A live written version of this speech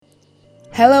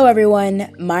Hello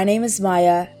everyone, my name is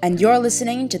Maya, and you're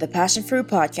listening to the Passion Fruit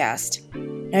Podcast.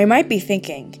 Now you might be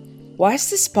thinking, why is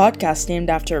this podcast named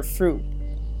after a fruit?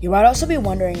 You might also be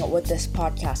wondering what this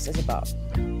podcast is about.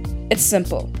 It's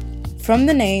simple. From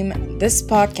the name, this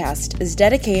podcast is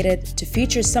dedicated to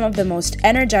feature some of the most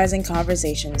energizing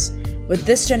conversations with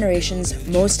this generation's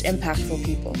most impactful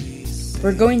people.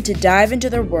 We're going to dive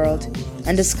into their world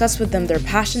and discuss with them their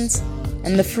passions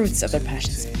and the fruits of their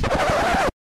passions.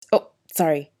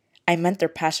 Sorry, I meant their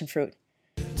passion fruit.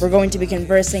 We're going to be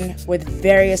conversing with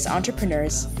various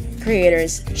entrepreneurs,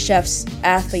 creators, chefs,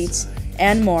 athletes,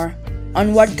 and more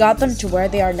on what got them to where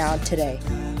they are now today.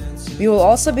 We will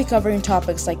also be covering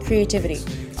topics like creativity,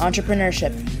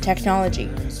 entrepreneurship, technology,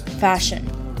 fashion,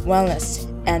 wellness,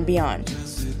 and beyond.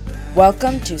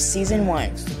 Welcome to Season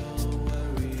 1.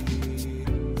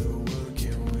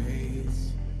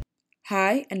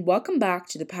 Hi, and welcome back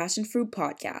to the Passion Fruit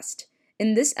Podcast.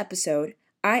 In this episode,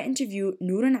 I interview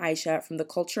Nour Aisha from the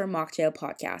Culture Mocktail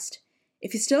Podcast.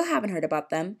 If you still haven't heard about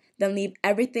them, then leave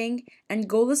everything and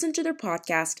go listen to their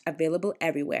podcast available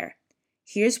everywhere.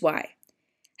 Here's why.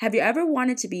 Have you ever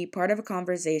wanted to be part of a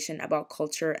conversation about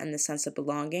culture and the sense of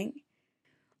belonging?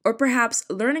 Or perhaps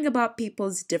learning about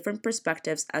people's different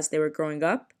perspectives as they were growing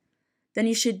up? Then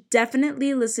you should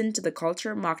definitely listen to the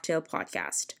Culture Mocktail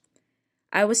Podcast.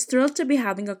 I was thrilled to be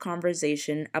having a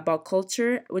conversation about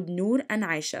culture with Nour and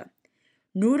Aisha.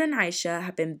 Nour and Aisha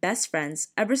have been best friends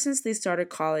ever since they started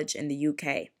college in the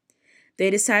UK. They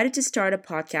decided to start a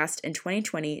podcast in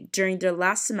 2020 during their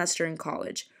last semester in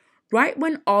college, right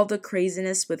when all the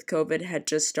craziness with COVID had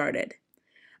just started.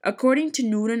 According to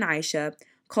Nour and Aisha,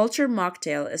 Culture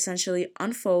Mocktail essentially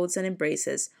unfolds and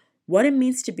embraces what it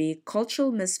means to be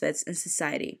cultural misfits in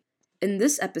society. In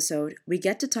this episode, we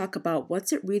get to talk about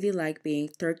what's it really like being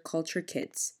third culture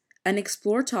kids and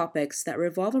explore topics that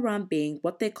revolve around being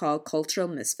what they call cultural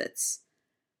misfits.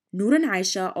 Nour and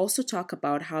Aisha also talk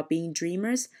about how being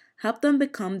dreamers helped them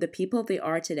become the people they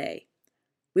are today.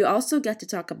 We also get to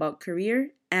talk about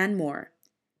career and more.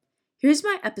 Here's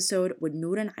my episode with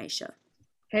Nour and Aisha.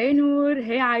 Hey Nour,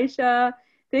 hey Aisha.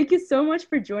 Thank you so much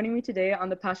for joining me today on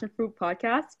the Passion Fruit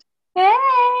Podcast. Hey!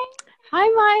 Hi,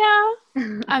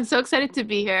 Maya. I'm so excited to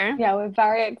be here. Yeah, we're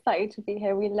very excited to be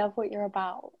here. We love what you're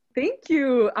about. Thank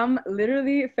you. I'm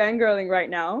literally fangirling right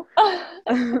now.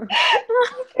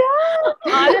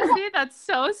 Honestly, that's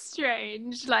so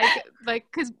strange.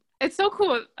 Because it's so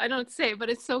cool. I don't say, but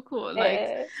it's so cool.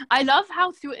 I love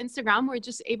how through Instagram we're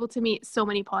just able to meet so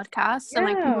many podcasts and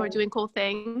people are doing cool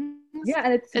things. Yeah,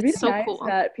 and it's really so nice cool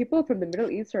that people from the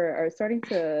Middle East are starting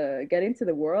to get into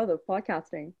the world of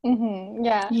podcasting. Mm-hmm.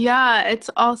 Yeah, it's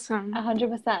awesome.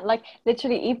 100%. Like,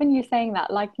 literally, even you saying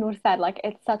that, like Nour said, like,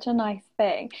 it's such a nice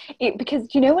thing. Because,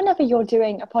 whenever you're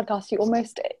doing a podcast, you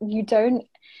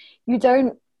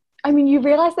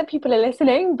realize that people are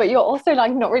listening, but you're also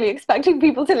like not really expecting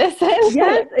people to listen.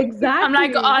 Yes, exactly. I'm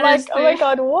like, honestly, oh my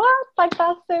god, what? Like,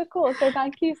 that's so cool. So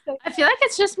thank you. I feel like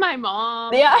it's just my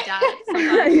mom, yeah, my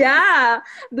dad, yeah.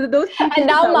 Those people. And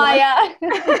now Maya.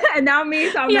 And now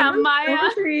me. So Maya.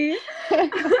 3.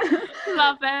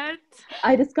 Love it.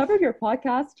 I discovered your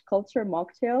podcast, Culture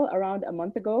Mocktail, around a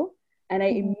month ago, and I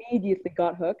immediately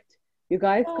got hooked. You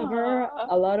guys cover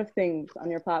a lot of things on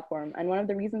your platform. And one of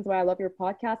the reasons why I love your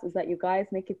podcast is that you guys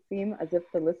make it seem as if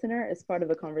the listener is part of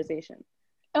the conversation.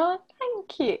 Oh,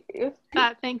 thank you.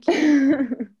 Thank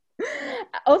you.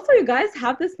 Also, you guys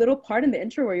have this little part in the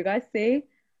intro where you guys say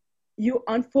you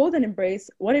unfold and embrace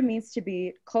what it means to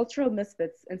be cultural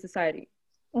misfits in society.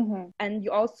 Mm-hmm. And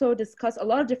you also discuss a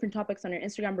lot of different topics on your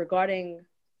Instagram regarding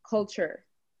culture.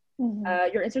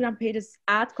 Mm-hmm. Your Instagram page is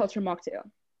at Culture Mocktail.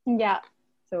 Yeah.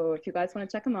 So if you guys want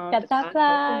to check them out, get that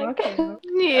plug.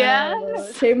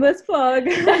 Yes. Shameless plug.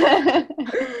 I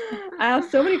have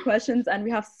so many questions and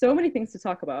we have so many things to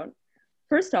talk about.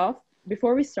 First off,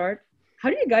 before we start, how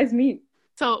do you guys meet?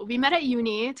 So we met at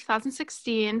uni,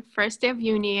 2016, first day of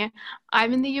uni.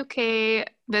 I'm in the UK,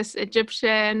 this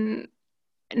Egyptian,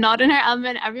 not in her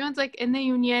element. Everyone's like in the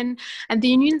union, and the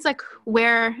union's like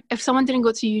where if someone didn't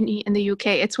go to uni in the UK,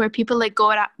 it's where people like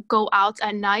go out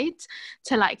at night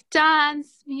to like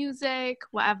dance, music,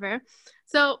 whatever.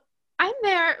 So I'm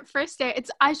there first day. It's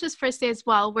Aisha's first day as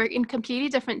well. We're in completely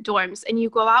different dorms, and you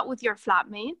go out with your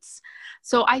flatmates.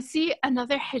 So I see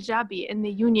another hijabi in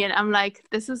the union. I'm like,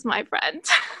 this is my friend.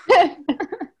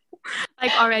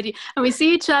 Like already, and we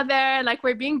see each other, like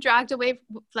we're being dragged away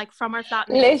like from our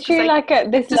flatmates. Literally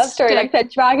this love story, like they're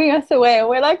dragging us away and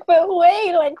we're like, but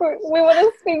wait, like we want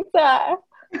to speak to her.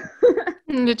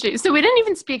 Literally. So we didn't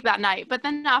even speak that night, but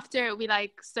then after we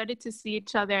like started to see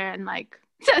each other and like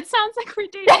That sounds like we're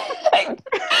dating.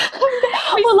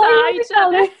 We saw each tell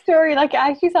other. this story, like it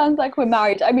actually sounds like we're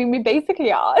married. I mean, we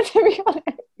basically are, to be honest.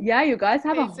 Yeah, you guys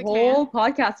have Basically. a whole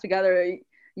podcast together.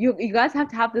 You guys have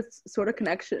to have this sort of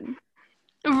connection.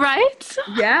 Right?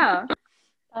 Yeah.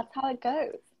 That's how it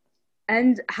goes.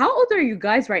 And how old are you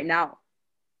guys right now?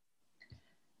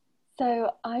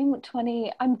 So I'm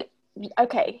 20.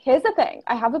 Okay, here's the thing.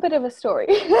 I have a bit of a story.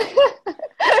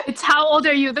 It's how old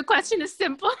are you? The question is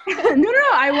simple. No,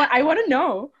 I want to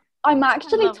know. I'm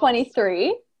actually love us.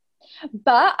 23,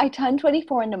 but I turn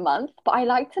 24 in a month, but I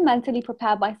like to mentally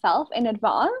prepare myself in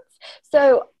advance.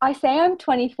 So I say I'm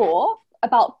 24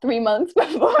 about 3 months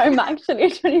before I'm actually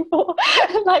 24.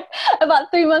 Like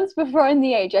about 3 months before in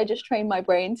the age, I just train my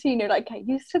brain to, like get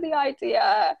used to the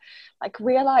idea, like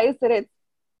realize that it's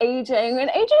aging, and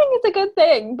aging is a good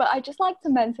thing, but I just like to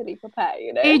mentally prepare,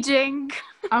 Aging.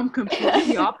 I'm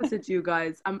completely the opposite to you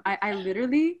guys. I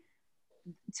literally,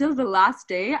 till the last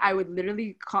day, I would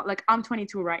literally call, like, I'm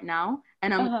 22 right now,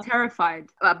 and I'm terrified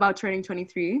about turning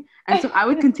 23, and so I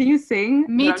would continue saying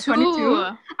Me that I'm 22.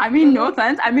 too. I mean, no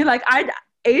offense. I mean, like,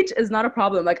 age is not a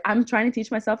problem. Like, I'm trying to teach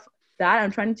myself that.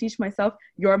 I'm trying to teach myself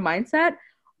your mindset,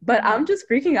 but I'm just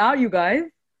freaking out, you guys.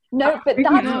 No, but freaking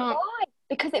that's out. why,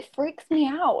 because it freaks me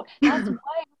out. That's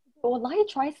why. Well, like,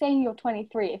 try saying you're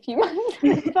 23 if you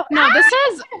No, this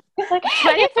is it's like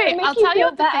 23. I'll tell you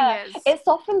what the thing is. It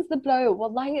softens the blow.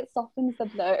 Well, like, it softens the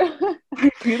blow.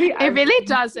 I really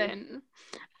doesn't.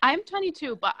 I'm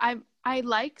 22, but I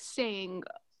like saying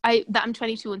that I'm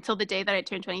 22 until the day that I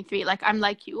turn 23. Like, I'm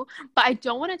like you, but I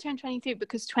don't want to turn 23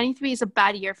 because 23 is a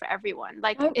bad year for everyone.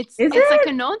 Like, it's like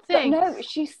a known thing. But no,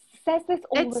 she says this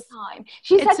all the time.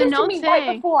 She said this to me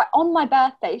right before on my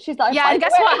birthday. She's like, yeah, and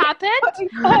guess what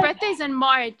happened? Her birthday's in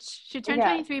March. She turned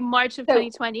 23 March of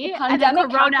 2020, and then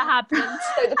Corona happened.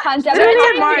 So the pandemic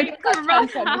happened.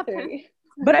 Corona happened.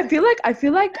 But I feel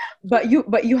like, but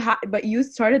you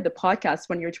started the podcast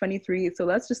when you're 23. So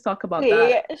let's just talk about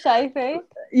that. Shy.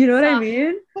 You know what I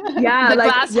mean? Yeah, the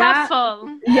like glass half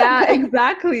full. Yeah,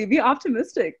 exactly. Be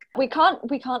optimistic. We can't,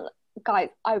 guys.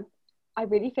 I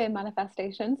really fear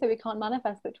manifestation, so we can't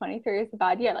manifest that 23 is a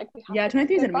bad year. Like, we have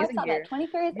 23 is an amazing year.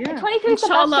 23 is Yeah. 23 is the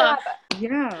best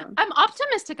year ever. Yeah. I'm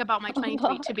optimistic about my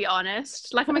 23, to be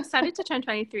honest. Like, I'm excited to turn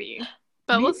 23,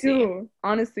 but we'll see. Me too.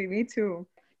 Honestly, me too.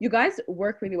 You guys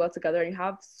work really well together, and you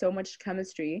have so much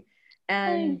chemistry.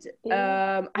 And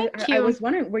I was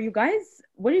wondering, what do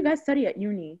you guys study at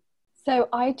uni? So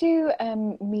I do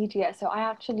media. So I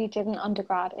actually did an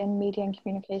undergrad in media and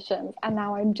communications, and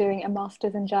now I'm doing a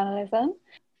master's in journalism.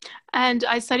 And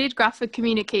I studied graphic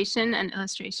communication and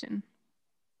illustration.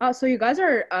 Oh, so you guys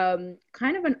are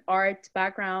kind of an art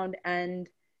background and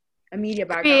a media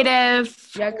background.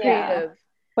 Creative. Yeah, creative. Yeah.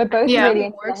 We're both really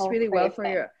into works the whole really well for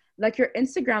thing. your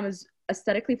Instagram is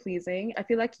aesthetically pleasing. I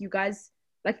feel like you guys,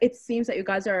 like, it seems that you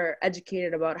guys are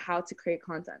educated about how to create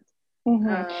content.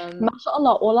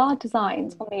 Mashallah, all our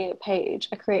designs on the page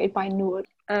are created by Nour.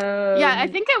 Yeah, I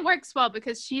think it works well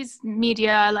because she's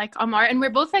media, like, art, and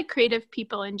we're both like creative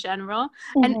people in general.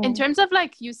 And in terms of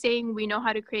like you saying we know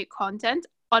how to create content,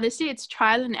 honestly, it's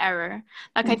trial and error.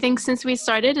 Like, I think since we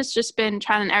started, it's just been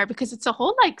trial and error because it's a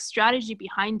whole like strategy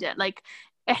behind it. Like,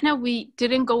 we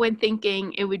didn't go in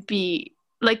thinking it would be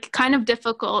like kind of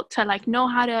difficult to like know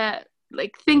how to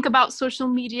like think about social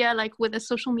media, like with a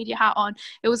social media hat on.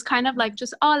 It was kind of like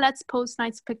just, let's post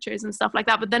nice pictures and stuff like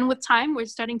that. But then with time, we're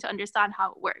starting to understand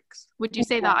how it works. Would you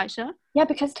say that, Aisha? Yeah,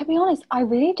 because to be honest, I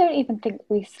really don't even think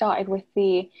we started with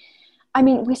we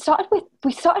started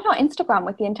our Instagram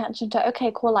with the intention to,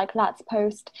 okay, cool, like, let's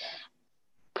post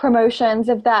promotions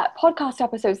of that podcast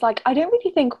episodes. Like, I don't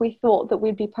really think we thought that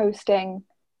we'd be posting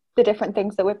the different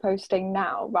things that we're posting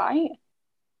now, right?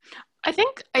 I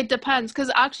think it depends, because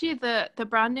actually the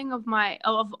branding of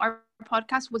our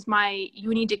podcast was my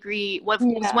uni degree, was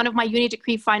one of my uni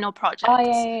degree final projects. Oh,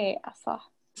 yeah.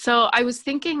 So I was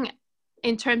thinking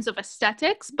in terms of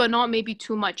aesthetics, but not maybe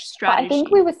too much strategy. But I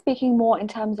think we were speaking more in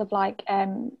terms of like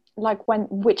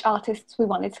which artists we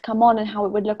wanted to come on and how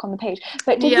it would look on the page.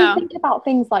 But did we think about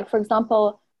things like, for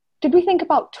example, did we think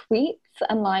about tweets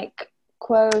and like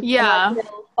quotes and like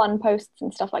little fun posts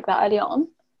and stuff like that early on?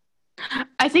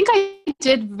 I think I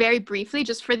did very briefly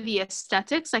just for the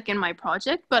aesthetics, like in my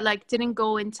project, but like didn't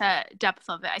go into depth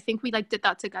of it. I think we like did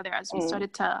that together as we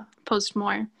started to post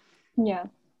more. Yeah.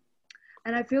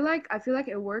 And I feel like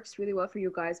it works really well for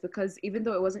you guys because even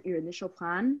though it wasn't your initial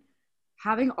plan,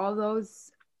 having all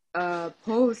those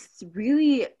posts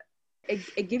really,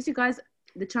 it gives you guys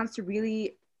the chance to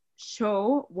really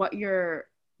show what your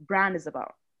brand is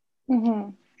about.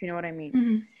 If you know what I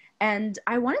mean. And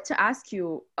I wanted to ask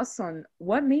you, Asan,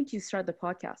 what made you start the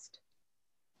podcast?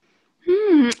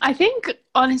 I think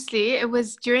honestly it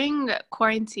was during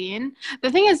quarantine.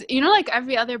 The thing is, like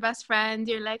every other best friend,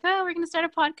 you're like, oh, we're gonna start a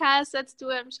podcast, let's do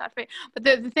it. But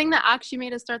the thing that actually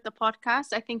made us start the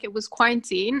podcast, I think it was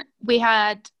quarantine.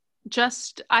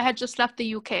 I had just left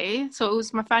the UK, so it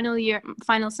was my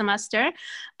final semester.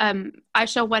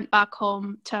 Aisha went back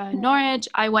home to Norwich.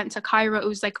 I went to Cairo. It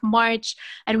was like March,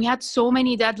 and we had so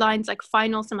many deadlines, like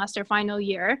final semester, final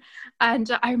year.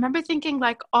 And I remember thinking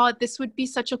like, oh, this would be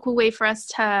such a cool way for us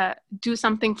to do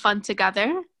something fun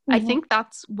together. I think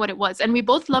that's what it was. And we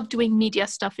both love doing media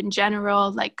stuff in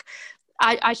general. Like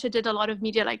Aisha did a lot of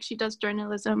media, like she does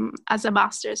journalism as a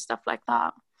master's, stuff like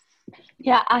that.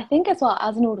 Yeah, I think as well,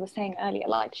 as Nour was saying earlier,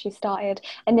 like she started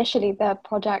initially, the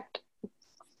project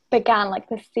began, like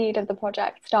the seed of the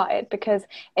project started because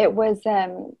it was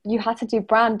you had to do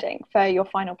branding for your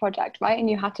final project, right? And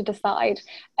you had to decide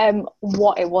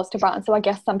what it was to brand. So I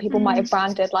guess some people might have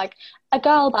branded like a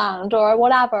girl band or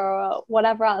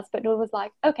whatever else, but Nour was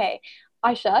like, okay,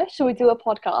 Aisha, should we do a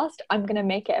podcast? I'm gonna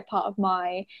make it a part of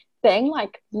my thing,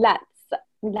 like let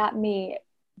me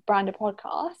brand a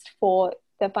podcast for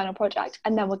the final project,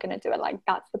 and then we're going to do it. Like,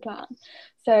 that's the plan.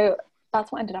 So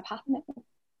that's what ended up happening.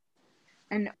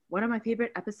 And one of my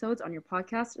favorite episodes on your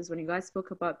podcast is when you guys spoke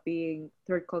about being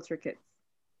third culture kids.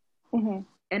 And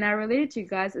I related to you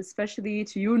guys, especially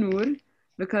to you, Nour,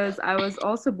 because I was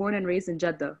also born and raised in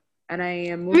Jeddah, and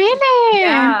I moved. Really?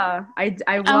 Yeah, I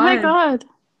was. Oh my god.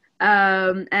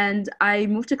 And I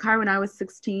moved to Cairo when I was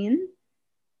 16.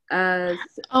 Oh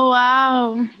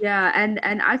wow. Yeah,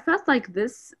 and I felt like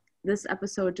this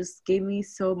episode just gave me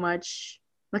so much,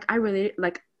 like I really,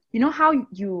 like, how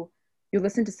you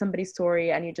listen to somebody's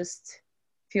story and you just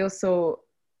feel so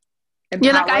empowered.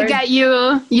 You're like, I get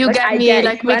you, you get me,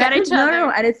 like we get each other. No,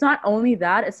 and it's not only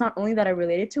that I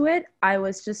related to it, I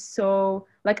was just so,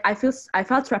 like, I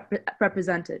felt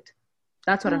represented.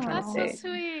 That's what I'm trying to say. That's so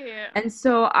sweet. And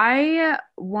so I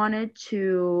wanted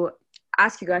to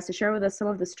ask you guys to share with us some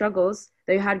of the struggles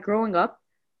that you had growing up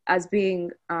as being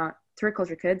third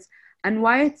culture kids, and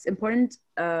why it's important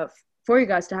for you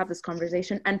guys to have this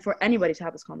conversation and for anybody to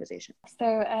have this conversation.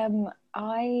 So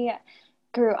I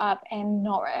grew up in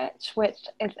Norwich, which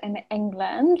is in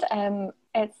England.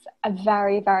 It's a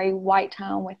very, very white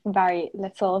town with very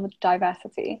little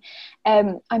diversity.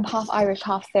 I'm half Irish,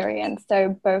 half Syrian,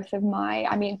 so both of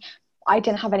I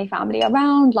didn't have any family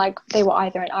around, like they were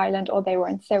either in Ireland or they were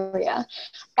in Syria.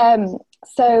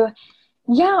 So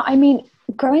yeah,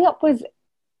 growing up was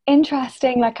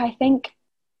interesting. Like, I think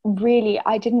really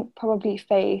I didn't probably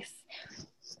face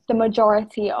the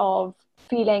majority of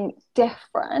feeling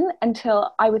different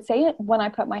until, I would say, when I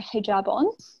put my hijab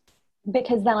on,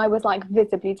 because then I was like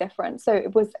visibly different. So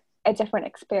it was a different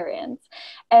experience.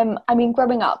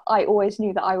 Growing up, I always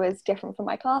knew that I was different from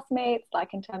my classmates,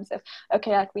 like in terms of,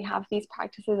 okay, like we have these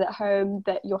practices at home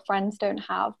that your friends don't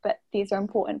have, but these are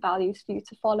important values for you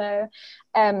to follow.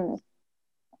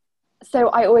 So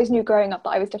I always knew growing up that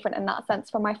I was different in that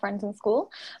sense from my friends in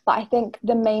school. But I think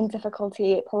the main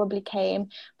difficulty probably came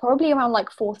around like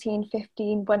 14,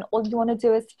 15, when all you want to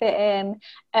do is fit in,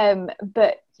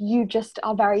 but you just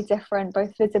are very different,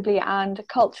 both visibly and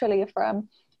culturally, from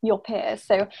your peers.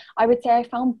 So I would say I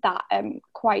found that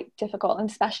quite difficult, and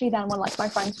especially then when like my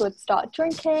friends would start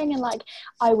drinking and like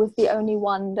I was the only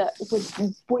one that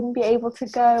wouldn't be able to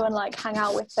go and like hang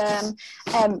out with them,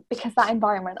 because that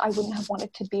environment I wouldn't have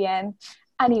wanted to be in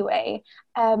anyway.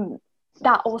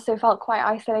 That also felt quite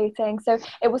isolating. So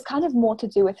it was kind of more to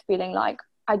do with feeling like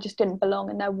I just didn't belong,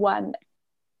 and there weren't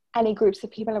any groups of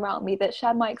people around me that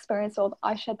shared my experience or that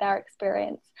I shared their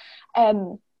experience.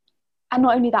 And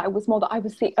not only that, it was more that I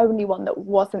was the only one that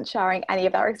wasn't sharing any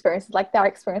of their experiences. Like, their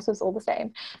experience was all the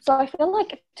same. So I feel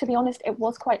like, to be honest, it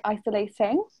was quite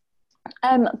isolating.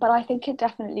 But I think it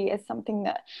definitely is something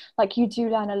that like you do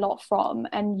learn a lot from,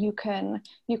 and you can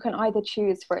either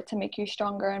choose for it to make you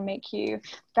stronger and make you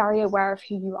very aware of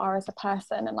who you are as a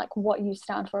person and like what you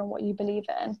stand for and what you believe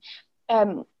in.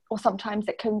 Or sometimes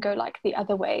it can go like the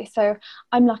other way. So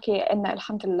I'm lucky in that,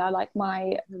 alhamdulillah,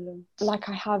 I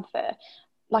have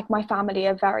like my family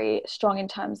are very strong in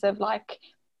terms of like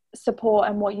support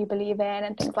and what you believe in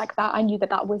and things like that. I knew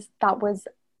that was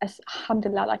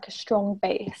alhamdulillah like a strong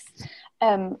base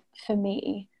for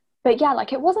me. But yeah,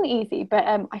 like it wasn't easy, but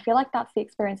I feel like that's the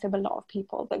experience of a lot of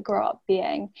people that grow up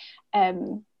being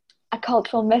a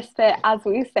cultural misfit, as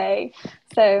we say.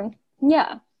 So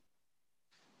yeah.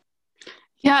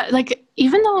 Yeah, like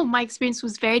even though my experience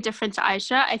was very different to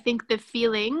Aisha, I think the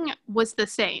feeling was the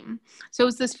same. So it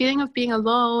was this feeling of being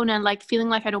alone and like feeling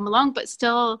like I don't belong, but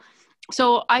still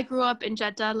so I grew up in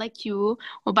Jeddah like you.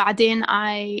 وبعدين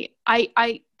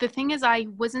the thing is, I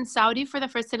was in Saudi for the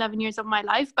first 11 years of my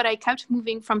life, but I kept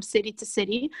moving from city to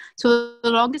city. So the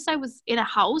longest I was in a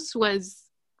house was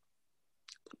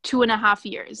 2.5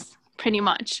 years, pretty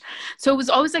much. So it was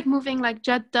always like moving like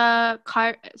Jeddah,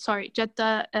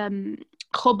 Jeddah,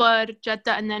 Khobar,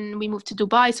 Jeddah, and then we moved to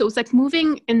Dubai. So it was like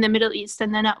moving in the Middle East.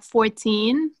 And then at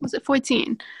 14, was it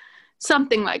 14?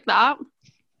 Something like that,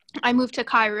 I moved to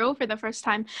Cairo for the first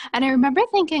time. And I remember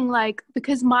thinking, like,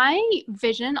 because my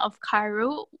vision of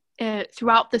Cairo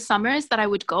throughout the summers that I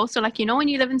would go, so like, you know, when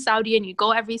you live in Saudi and you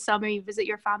go every summer, you visit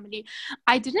your family,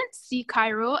 I didn't see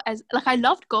Cairo as, like, I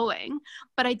loved going,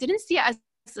 but I didn't see it as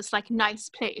this like nice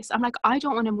place. I'm like, I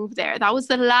don't want to move there. That was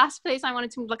the last place I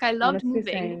wanted to move. Like, I loved Honestly,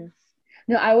 moving. same.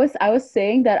 No, I was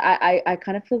saying that I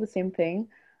kind of feel the same thing.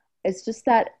 It's just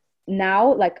that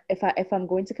now, like, if I'm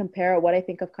going to compare what I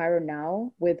think of Cairo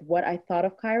now with what I thought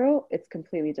of Cairo, it's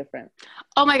completely different.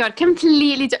 Oh my God,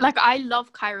 completely. Like, I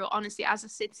love Cairo, honestly, as a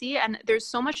city, and there's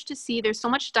so much to see. There's so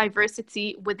much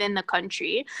diversity within the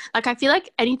country. Like, I feel like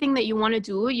anything that you want to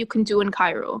do, you can do in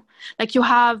Cairo. Like, you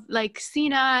have like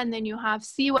Sina, and then you have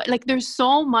Siwa. Like, there's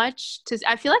so much to.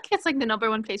 I feel like it's like the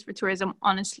 #1 place for tourism,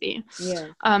 honestly. Yeah.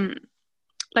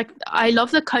 Like, I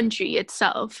love the country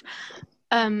itself.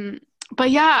 But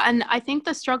yeah, and I think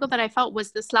the struggle that I felt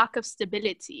was this lack of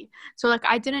stability. So like,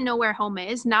 I didn't know where home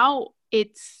is. Now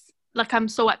it's like, I'm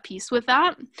so at peace with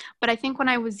that. But I think when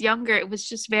I was younger, it was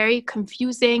just very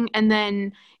confusing. And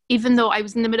then even though I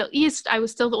was in the Middle East, I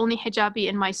was still the only hijabi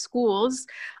in my schools.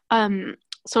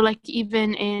 So like,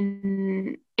 even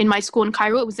in my school in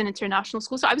Cairo, it was an international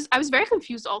school. So I was very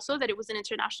confused also that it was an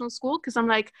international school, because I'm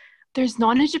like, there's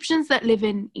non-Egyptians that live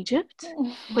in Egypt?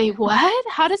 Wait, what?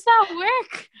 How does that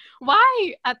work?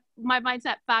 Why? At my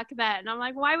mindset back then, I'm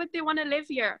like, why would they want to live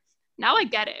here? Now I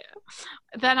get it.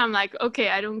 Then I'm like, okay,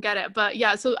 I don't get it. But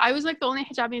yeah, so I was like the only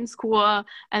hijabi in school.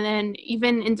 And then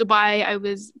even in Dubai, I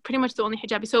was pretty much the only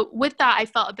hijabi. So with that, I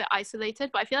felt a bit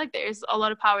isolated. But I feel like there's a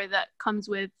lot of power that comes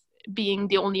with being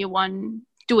the only one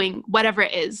doing whatever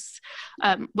it is,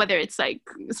 whether it's like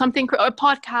something, or a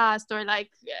podcast, or like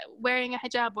wearing a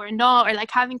hijab or not, or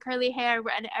like having curly hair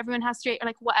and everyone has straight, or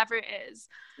like whatever it is.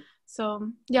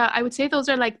 So yeah, I would say those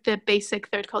are like the basic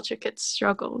third culture kids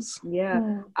struggles.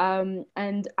 Yeah.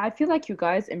 And I feel like you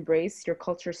guys embrace your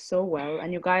culture so well,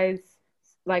 and you guys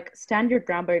like stand your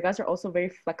ground, but you guys are also very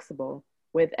flexible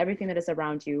with everything that is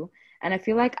around you. And I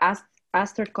feel like as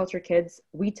third culture kids,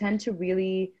 we tend to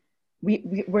really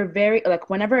we're very, like,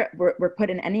 whenever we're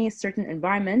put in any certain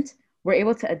environment, we're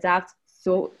able to adapt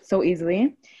so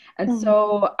easily. And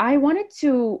so I wanted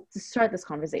to start this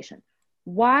conversation.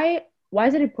 Why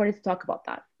is it important to talk about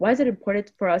that? Why is it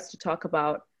important for us to talk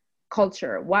about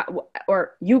culture? Why,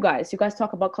 or you guys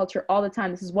talk about culture all the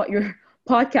time. This is what your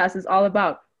podcast is all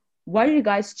about. Why do you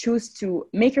guys choose to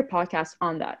make your podcast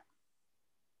on that?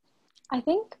 I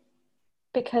think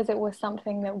because it was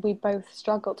something that we both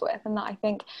struggled with, and that I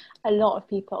think a lot of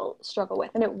people struggle with,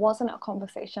 and it wasn't a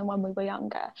conversation when we were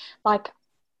younger. Like,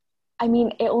 I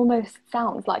mean, it almost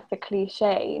sounds like the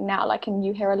cliche now, like, and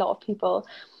you hear a lot of people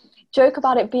joke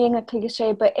about it being a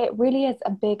cliche, but it really is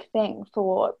a big thing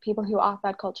for people who are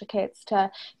third culture kids to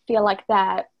feel like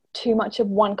they're too much of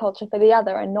one culture for the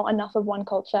other and not enough of one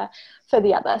culture for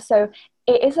the other. So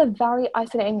it is a very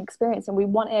isolating experience, and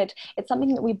it's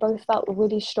something that we both felt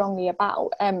really strongly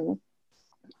about.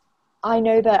 I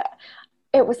know that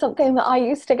it was something that I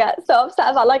used to get so upset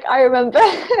about. Like, I remember,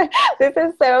 this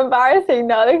is so embarrassing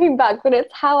now looking back, but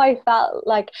it's how I felt.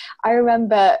 Like, I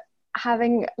remember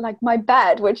having like my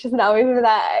bed, which is now over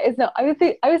there, is now, I was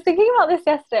thinking about this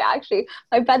yesterday actually.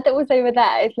 My bed that was over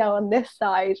there is now on this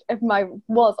side of my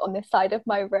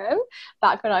room,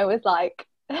 back when I was like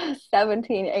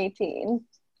 17, 18,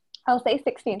 I'll say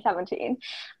 16, 17.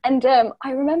 And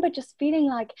I remember just feeling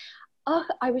like, oh,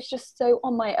 I was just so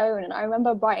on my own. And I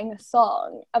remember writing a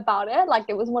song about it. Like,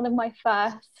 it was one of my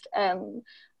first,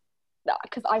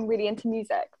 because I'm really into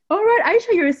music. Oh, right,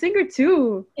 Aisha, you're a singer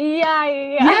too.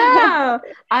 Yeah.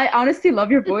 I honestly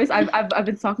love your voice. I've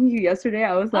been talking to you yesterday.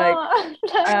 I was like,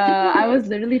 I was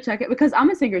literally checking, because I'm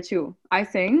a singer too. I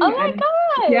sing. Oh my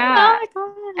God. Yeah. Oh my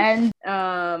God.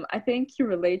 And I think you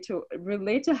relate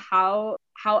to how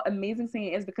amazing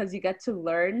singing is, because you get to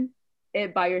learn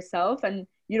it by yourself, and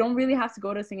you don't really have to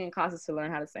go to singing classes to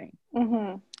learn how to sing.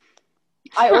 Mm-hmm.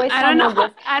 I always I don't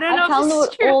know Nour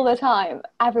all the time.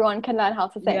 Everyone can learn how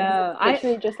to sing. Yeah, it's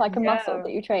literally just like a muscle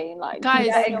that you train. Like, guys,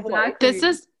 exactly.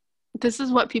 This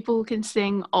is what people who can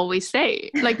sing always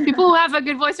say. Like, people who have a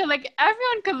good voice are like,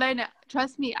 everyone can learn it.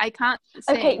 trust me, I can't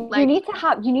sing. Okay, like,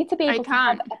 you need to be I able to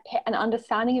have can't. an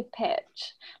understanding of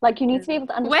pitch. Like, you need to be able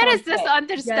to understand Where is this pitch.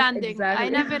 understanding? Yes, I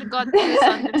exactly. never got this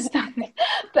understanding.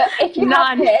 But if you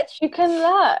have None. pitch, you can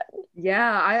learn.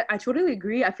 Yeah, I totally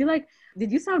agree. I feel like, did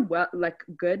you sound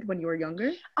good when you were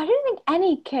younger? I don't think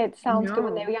any kid sounds good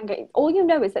when they No. were younger. All you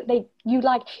know is that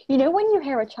you know when you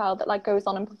hear a child that like goes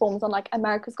on and performs on like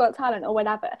America's Got Talent or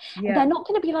whatever, Yeah. they're not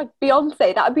going to be like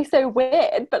Beyonce. That would be so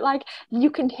weird. But like you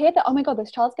can hear that, oh my God,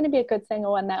 this child's going to be a good singer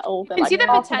when they're older. You can like see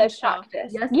the after they've potential.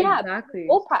 practiced. Yes, Yeah, exactly.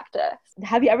 all practice.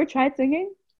 Have you ever tried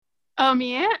singing?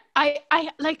 Yeah, I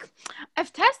like,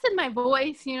 I've tested my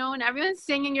voice, you know, and everyone's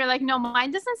singing, you're like, no, mine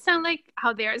doesn't sound like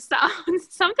how theirs sounds.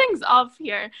 Something's off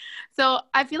here. So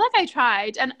I feel like I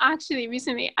tried, and actually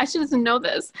recently, I shouldn't know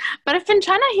this, but I've been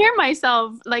trying to hear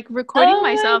myself, like recording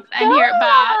myself and hear it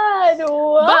back.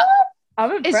 What? But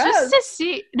I'm it's impressed.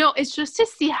 just to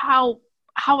see how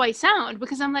I sound,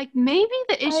 because I'm like, maybe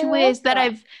the issue is that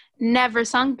I've never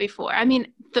sung before. I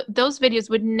mean, those videos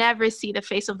would never see the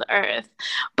face of the earth,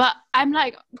 but I'm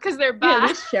like, because they're bad.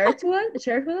 Yeah, share it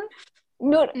with us.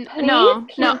 No,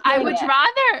 no, I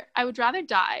would rather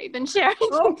die than share it.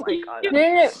 Oh my God.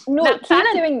 No, keep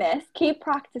talent. doing this, keep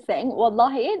practicing.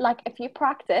 Wallahi, like if you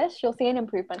practice, you'll see an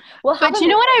improvement. But you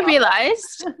know what I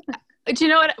realized? Do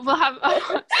you know what we'll have?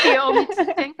 The only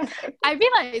thing I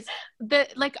realized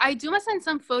that, like, I do send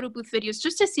some photo booth videos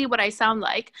just to see what I sound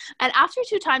like, and after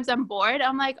 2 times I'm bored.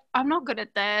 I'm like, I'm not good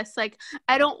at this. Like,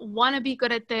 I don't want to be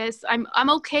good at this. I'm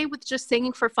okay with just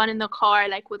singing for fun in the car,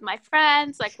 like with my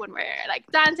friends, like when we're like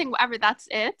dancing, whatever. That's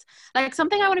it. Like,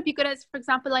 something I want to be good at is, for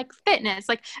example, like fitness.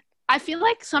 Like, I feel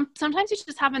like sometimes you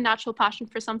just have a natural passion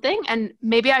for something, and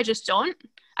maybe I just don't.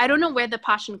 I don't know where the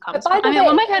passion comes from. I mean,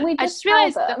 oh my God, I just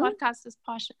realized the podcast is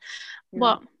passion. Yeah.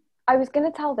 Well, I was going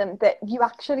to tell them that you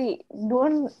actually,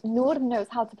 Nour knows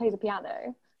how to play the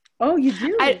piano. Oh, you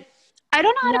do? I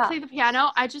don't know how to play the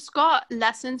piano. I just got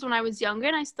lessons when I was younger,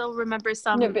 and I still remember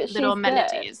some little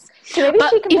melodies. So maybe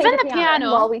she can play the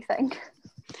piano while we think.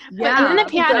 Yeah. But even the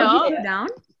piano, down?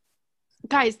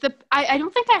 Guys, I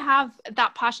don't think I have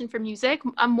that passion for music.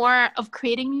 I'm more of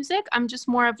creating music. I'm just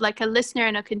more of like a listener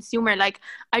and a consumer. Like,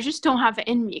 I just don't have it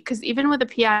in me, because even with the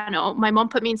piano, my mom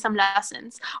put me in some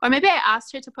lessons, or maybe I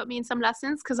asked her to put me in some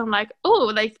lessons because I'm like,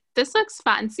 oh, like this looks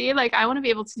fancy. Like, I want to be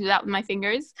able to do that with my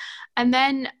fingers. And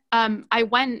then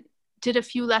I did a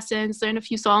few lessons, learned a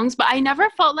few songs, but I never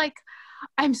felt like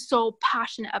I'm so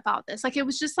passionate about this. Like, it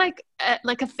was just like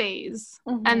a phase.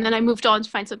 Mm-hmm. And then I moved on to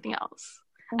find something else.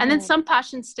 And then some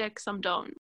passions stick, some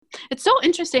don't. It's so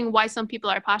interesting why some people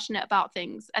are passionate about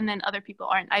things and then other people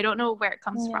aren't. I don't know where it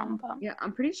comes from. But. Yeah,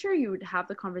 I'm pretty sure you would have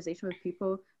the conversation with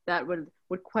people that would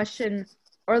question,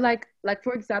 or like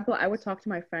for example, I would talk to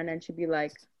my friend and she'd be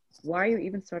like, why are you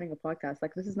even starting a podcast?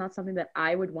 Like, this is not something that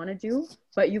I would want to do,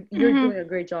 but you're doing a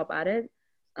great job at it.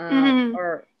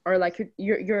 Or like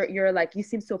you're like, you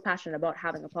seem so passionate about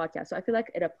having a podcast. So I feel like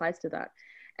it applies to that.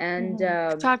 And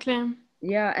exactly.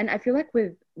 Yeah, and I feel like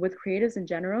with creatives in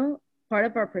general, part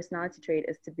of our personality trait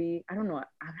is to be, I don't know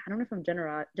if I'm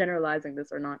generalizing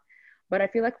this or not, but I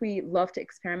feel like we love to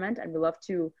experiment and we love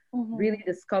to really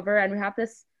discover, and we have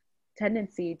this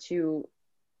tendency to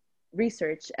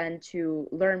research and to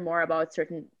learn more about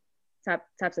certain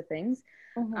types of things.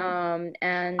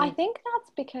 And I think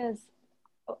that's because,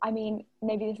 I mean,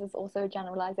 maybe this is also a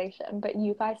generalization, but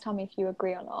you guys tell me if you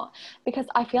agree or not, because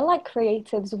I feel like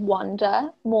creatives wonder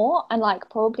more and like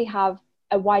probably have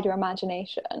a wider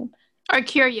imagination. Are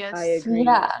curious. I agree.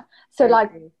 Yeah. So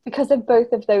like, because of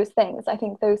both of those things, I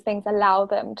think those things allow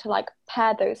them to like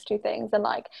pair those two things and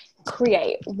like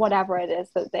create whatever it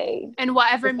is that they... And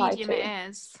whatever medium it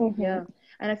is. Yeah.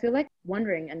 And I feel like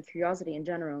wondering and curiosity in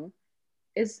general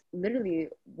is literally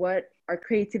what our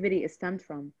creativity is stemmed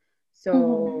from.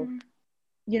 So,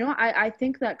 you know, I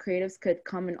think that creatives could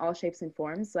come in all shapes and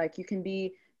forms. Like, you can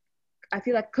be, I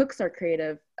feel like cooks are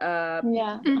creative.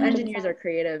 Engineers are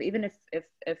creative. Even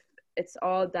if it's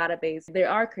all database, they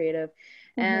are creative.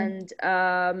 And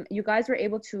you guys were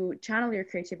able to channel your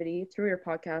creativity through your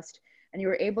podcast, and you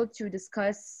were able to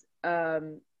discuss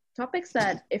topics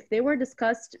that if they were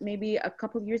discussed maybe a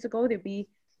couple of years ago, they'd be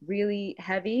really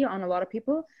heavy on a lot of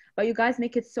people. But you guys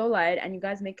make it so light, and you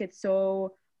guys make it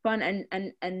so fun,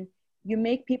 and you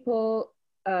make people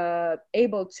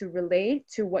able to relate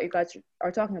to what you guys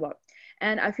are talking about.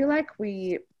 And I feel like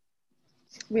we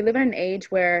live in an age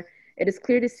where it is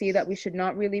clear to see that we should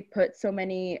not really put so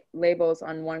many labels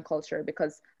on one culture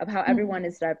because of how everyone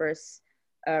is diverse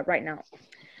right now.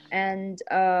 And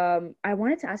I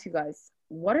wanted to ask you guys,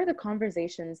 what are the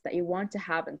conversations that you want to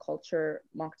have in Culture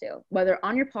Mocktail, whether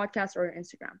on your podcast or your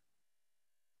Instagram?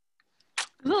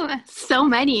 Ooh, so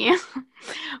many.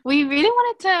 We really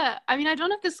wanted to, I mean, I don't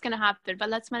know if this is going to happen, but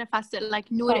let's manifest it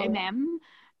like Nour Imam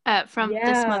from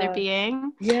This Mother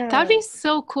Being. That would be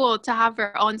so cool to have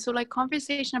her on. So like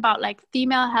conversation about like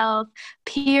female health,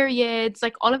 periods,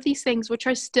 like all of these things, which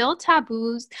are still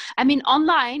taboos. I mean,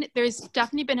 online, there's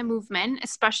definitely been a movement,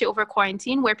 especially over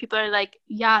quarantine, where people are like,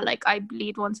 yeah, like I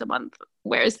bleed once a month.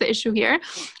 Where is the issue here?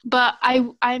 But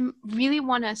I'm really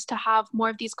want us to have more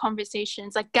of these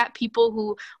conversations, like get people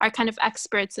who are kind of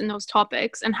experts in those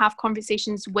topics and have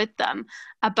conversations with them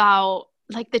about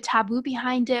like the taboo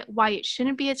behind it, why it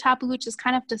shouldn't be a taboo, just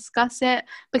kind of discuss it,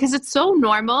 because it's so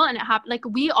normal and it like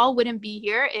we all wouldn't be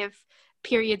here if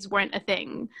periods weren't a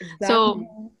thing. Exactly.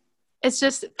 So it's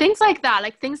just things like that,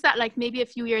 like things that like maybe a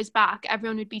few years back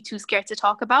everyone would be too scared to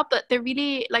talk about, but they're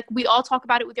really like we all talk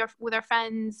about it with our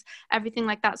friends, everything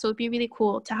like that. So it'd be really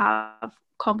cool to have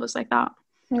combos like that.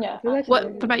 Yeah. I feel like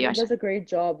what about you, Nour Aisha? does a great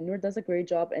job. Nour does a great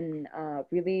job in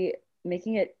really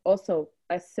making it also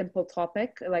a simple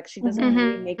topic. Like she doesn't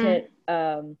really make it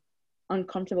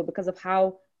uncomfortable, because of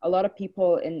how a lot of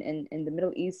people in the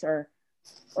Middle East are,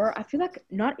 or I feel like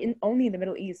not only in the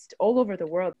Middle East, all over the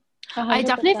world. 100%. I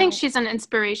definitely think she's an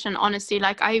inspiration, honestly.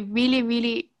 Like I really,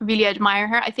 really, really admire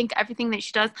her. I think everything that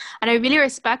she does, and I really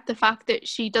respect the fact that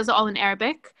she does it all in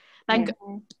Arabic. Like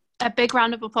a big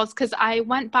round of applause, because I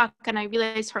went back and I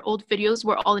realized her old videos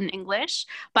were all in English,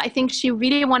 but I think she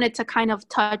really wanted to kind of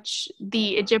touch the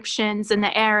Egyptians and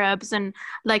the Arabs and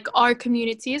like our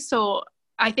communities. So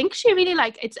I think she really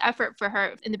like, it's effort for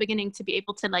her in the beginning to be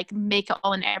able to like make it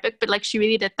all in Arabic, but like she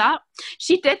really did that.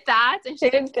 She did that and she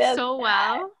did so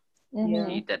well. Yeah,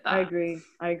 She did that. I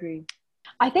agree.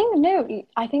 I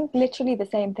think literally the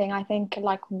same thing. I think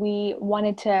like we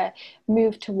wanted to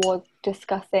move towards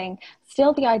discussing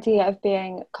still the idea of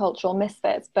being cultural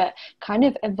misfits, but kind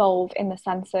of evolve in the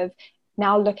sense of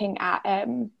now looking at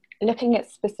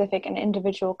specific and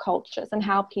individual cultures and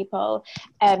how people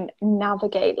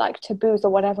navigate like taboos or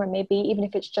whatever it may be, even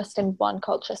if it's just in one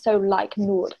culture. So like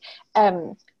Nour,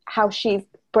 how she's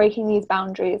breaking these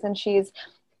boundaries and she's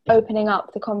opening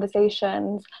up the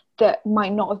conversations that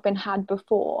might not have been had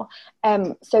before.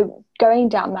 So going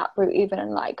down that route even,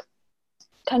 and like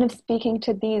kind of speaking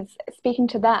to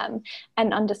them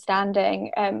and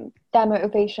understanding their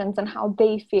motivations and how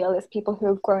they feel as people who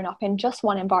have grown up in just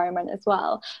one environment as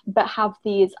well, but have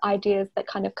these ideas that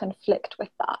kind of conflict with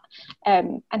that,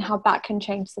 and how that can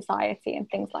change society and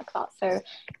things like that. So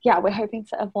yeah, we're hoping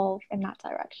to evolve in that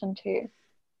direction too.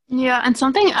 Yeah, and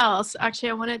something else actually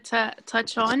I wanted to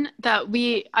touch on that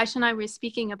Aisha and I were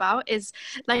speaking about is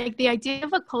like the idea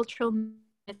of a cultural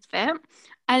misfit.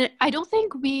 And I don't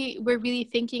think we were really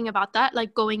thinking about that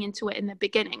like going into it in the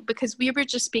beginning, because we were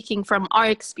just speaking from our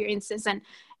experiences, and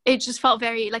it just felt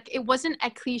very like it wasn't a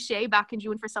cliche back in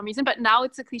June for some reason, but now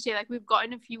it's a cliche. Like we've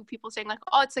gotten a few people saying like,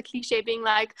 oh, it's a cliche being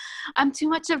like, I'm too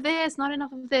much of this, not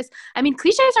enough of this. I mean,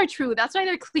 cliches are true, that's why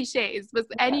they're cliches, but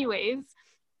anyways,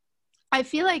 I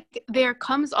feel like there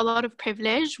comes a lot of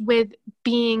privilege with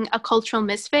being a cultural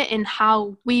misfit in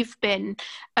how we've been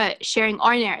sharing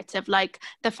our narrative. Like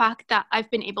the fact that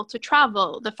I've been able to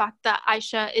travel, the fact that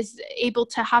Aisha is able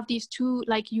to have these two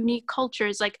like unique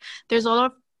cultures. Like there's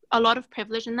a lot of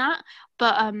privilege in that.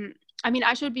 But I mean,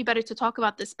 Aisha would be better to talk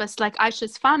about this, but like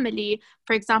Aisha's family,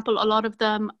 for example, a lot of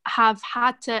them have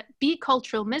had to be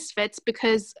cultural misfits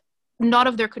because not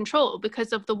of their control,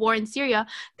 because of the war in Syria.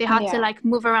 They had to like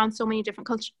move around so many different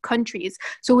countries.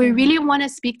 So we really want to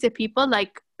speak to people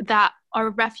like that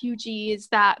are refugees,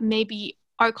 that maybe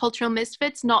are cultural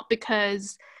misfits, not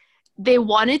because they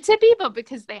wanted to be, but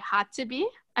because they had to be.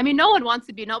 I mean, no one wants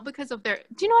to be, not because of their,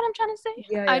 do you know what I'm trying to say?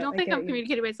 Yeah, I don't think I'm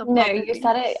communicating myself No, properly. you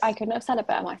said it. I couldn't have said it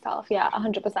better myself. Yeah,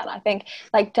 100%. I think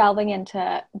like delving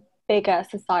into bigger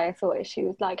societal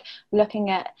issues, like looking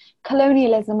at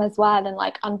colonialism as well, and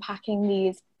like unpacking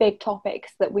these big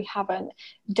topics that we haven't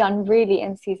done really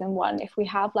in season one. If we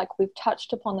have, like, we've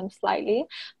touched upon them slightly,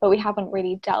 but we haven't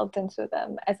really delved into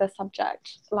them as a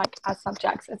subject, like as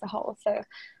subjects as a whole. So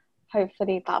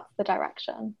hopefully that's the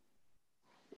direction.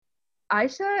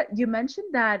 Aisha, you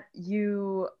mentioned that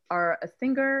you are a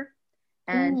singer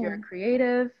and you're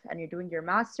creative and you're doing your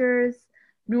master's.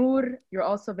 Nour, you're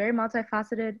also very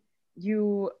multifaceted.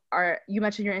 You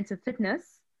mentioned you're into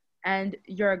fitness and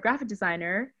you're a graphic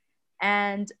designer,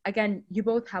 and again, you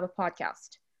both have a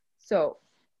podcast. So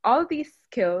all of these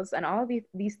skills and all of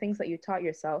these things that you taught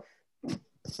yourself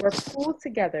were pulled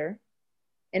together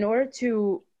in order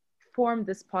to form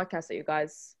this podcast that you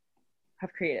guys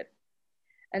have created.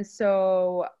 And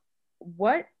so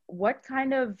what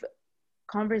kind of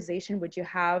conversation would you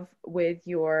have with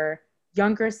your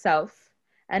younger self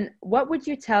And what would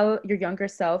you tell your younger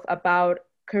self about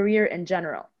career in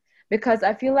general? Because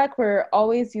I feel like we're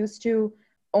always used to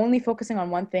only focusing on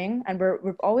one thing, and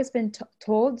we've always been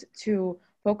told to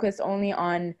focus only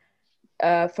on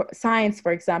for science,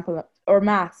 for example, or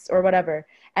maths or whatever.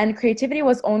 And creativity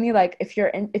was only like if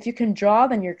you can draw,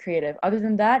 then you're creative. Other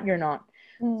than that, you're not.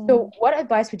 So what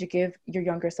advice would you give your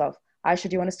younger self? Aisha,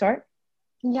 do you want to start?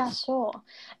 Yeah, sure.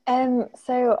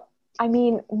 So I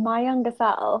mean, my younger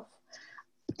self,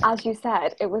 as you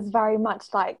said, it was very much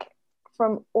like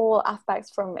from all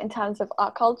aspects, from in terms of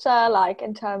art culture, like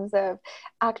in terms of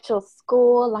actual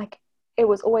school, like it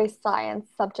was always science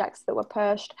subjects that were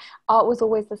pushed. Art was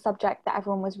always the subject that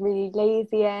everyone was really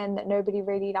lazy in, that nobody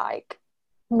really like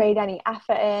made any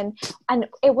effort in, and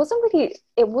it wasn't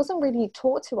really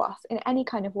taught to us in any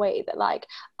kind of way that like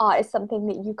art is something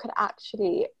that you could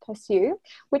actually pursue,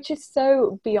 which is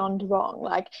so beyond wrong,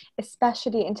 like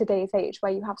especially in today's age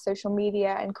where you have social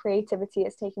media and creativity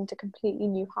is taking to completely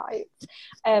new heights,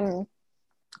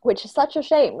 which is such a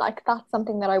shame. Like that's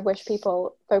something that I wish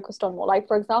people focused on more. Like,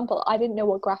 for example, I didn't know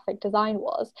what graphic design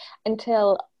was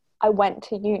until I went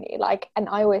to uni, like, and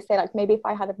I always say, like, maybe if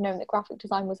I had have known that graphic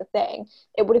design was a thing,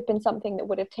 it would have been something that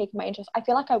would have taken my interest. I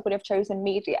feel like I would have chosen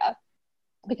media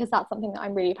because that's something that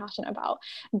I'm really passionate about.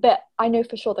 But I know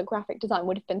for sure that graphic design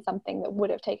would have been something that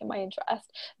would have taken my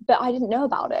interest. But I didn't know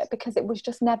about it because it was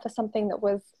just never something that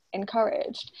was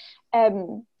encouraged.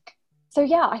 So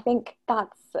yeah, I think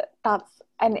that's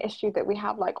an issue that we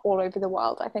have like all over the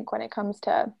world. I think when it comes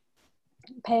to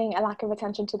paying a lack of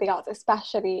attention to the arts,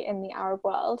 especially in the Arab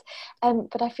world.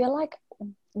 But I feel like,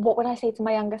 what would I say to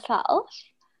my younger self?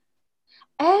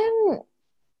 Do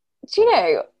you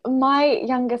know, my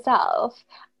younger self,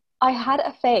 I had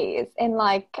a phase in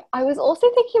like, I was also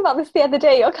thinking about this the other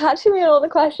day. You're catching me on all the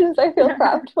questions I feel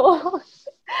prepped for.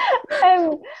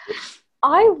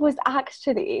 I was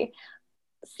actually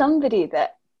somebody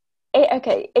that,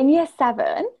 in year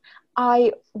 7,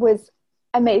 I was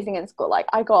amazing in school. Like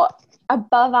I got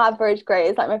above average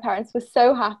grades, like my parents were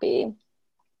so happy.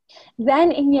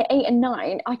 Then in year 8 and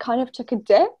 9, I kind of took a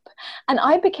dip and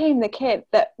I became the kid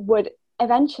that would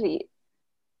eventually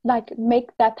like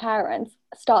make their parents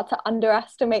start to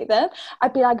underestimate them.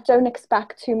 I'd be like, don't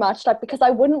expect too much, like, because I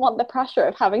wouldn't want the pressure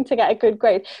of having to get a good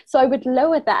grade, so I would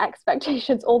lower their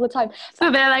expectations all the time.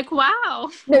 So they're like, wow.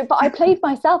 No, but I played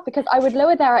myself because I would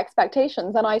lower their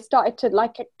expectations and I started to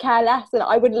like care less and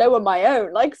I would lower my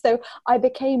own, like, so I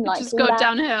became like just go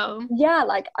downhill. Yeah,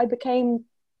 like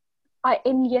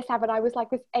in year 7 I was like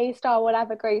this A star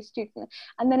whatever grade student,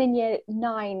 and then in year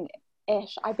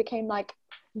 9-ish I became like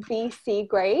BC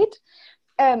grade.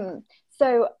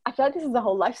 So I feel like this is a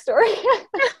whole life story.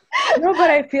 No,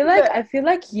 but I feel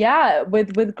like yeah,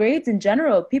 with grades in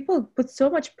general, people put so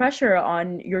much pressure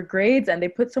on your grades, and they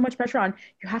put so much pressure on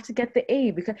you have to get the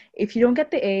A, because if you don't get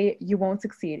the A, you won't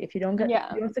succeed. If you don't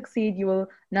succeed, you will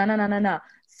na.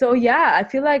 So yeah, I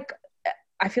feel like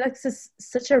this is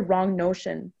such a wrong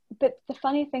notion. But the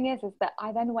funny thing is that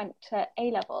I then went to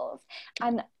A levels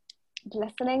and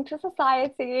listening to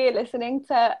society, listening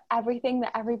to everything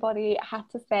that everybody had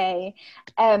to say,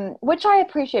 which I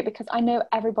appreciate because I know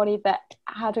everybody that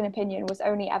had an opinion was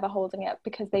only ever holding it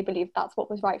because they believed that's what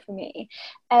was right for me.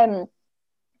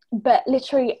 But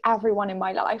literally everyone in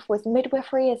my life was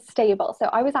midwifery is stable. So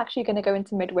I was actually going to go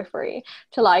into midwifery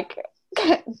to like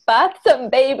birth some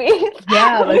babies.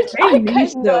 Yeah, like very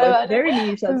niche though. It's very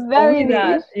niche. That's very niche.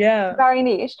 That. Yeah. Very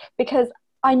niche, because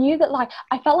I knew that like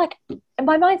I felt like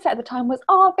my mindset at the time was,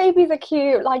 oh, babies are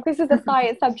cute, like this is a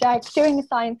science subject, doing a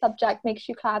science subject makes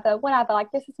you clever, whatever,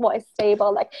 like this is what is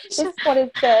stable, like this is what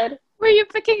is good. Were you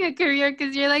picking a career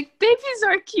because you're like, babies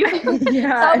are cute?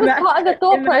 Yeah, that was part of the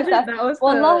thought process. That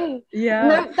was yeah.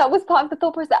 No, that was part of the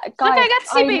thought process. Guys, like I got to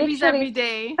see babies every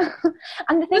day.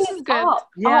 And the thing is good.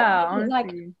 Yeah, honestly.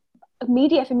 Like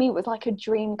media for me was like a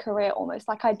dream career almost.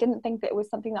 Like I didn't think that it was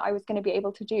something that I was going to be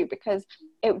able to do because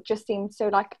it just seemed so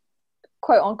like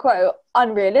quote unquote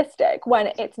unrealistic, when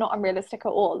it's not unrealistic at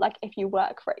all, like if you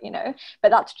work for it, you know. But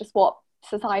that's just what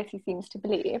society seems to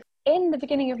believe. In the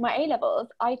beginning of my A levels,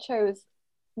 I chose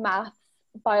maths,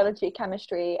 biology,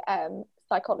 chemistry,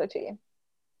 psychology.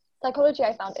 Psychology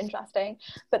I found interesting,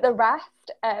 but the rest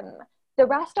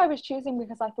I was choosing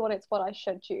because I thought it's what I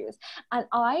should choose. And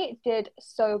I did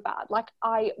so bad. Like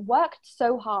I worked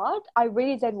so hard. I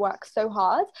really did work so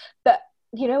hard. But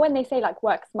you know when they say like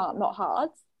work smart, not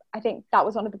hard? I think that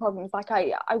was one of the problems. Like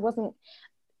I wasn't,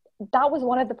 that was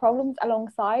one of the problems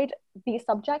alongside these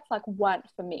subjects like weren't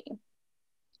for me.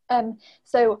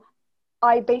 So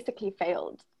I basically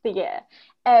failed the year.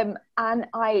 And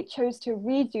I chose to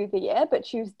redo the year, but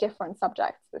choose different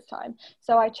subjects this time.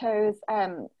 So I chose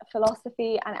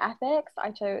philosophy and ethics.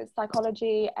 I chose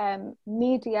psychology,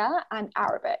 media, and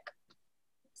Arabic.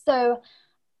 So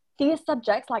these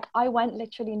subjects, like, I went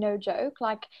literally, no joke,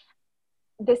 like,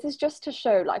 this is just to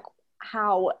show like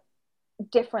how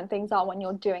different things are when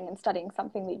you're doing and studying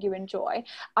something that you enjoy.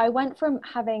 I went from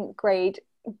having grade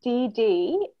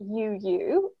DD,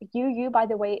 UU, by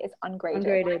the way, is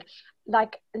ungraded.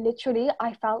 Like literally,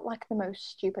 I felt like the most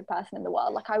stupid person in the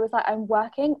world. Like, I was like, I'm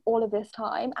working all of this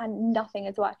time and nothing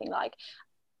is working. Like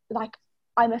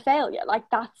I'm a failure. Like,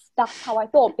 that's how I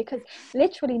thought, because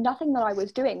literally nothing that I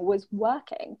was doing was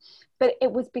working. But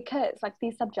it was because, like,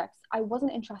 these subjects, I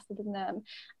wasn't interested in them.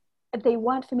 They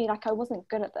weren't for me. Like, I wasn't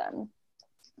good at them.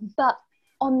 But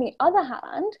on the other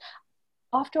hand,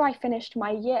 after I finished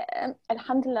my year,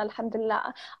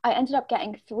 alhamdulillah, I ended up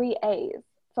getting 3 A's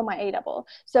for my A level.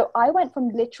 So I went from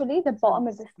literally the bottom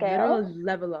of the scale,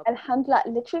 level up, alhamdulillah,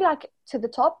 literally like to the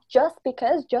top, just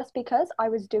because I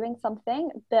was doing something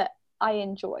that I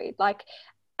enjoyed. Like,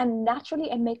 and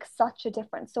naturally it makes such a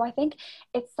difference. So I think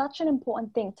it's such an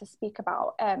important thing to speak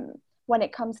about when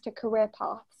it comes to career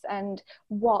paths and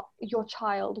what your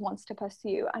child wants to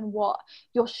pursue and what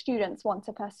your students want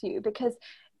to pursue. Because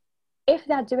if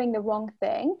they're doing the wrong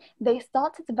thing, they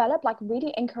start to develop like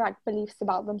really incorrect beliefs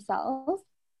about themselves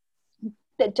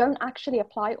that don't actually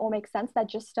apply or make sense. They're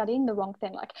just studying the wrong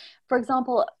thing. Like, for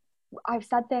example, I've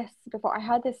said this before, I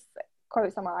heard this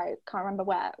quote somewhere, I can't remember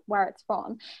where it's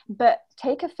from, but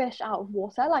take a fish out of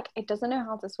water, like, it doesn't know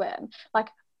how to swim. Like,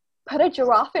 put a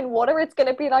giraffe in water, it's going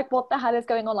to be like, what the hell is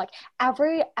going on? Like,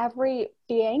 every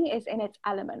being is in its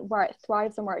element, where it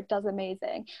thrives and where it does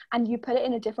amazing, and you put it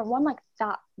in a different one, like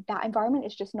that environment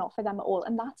is just not for them at all,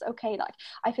 and that's okay. Like,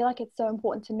 I feel like it's so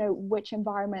important to know which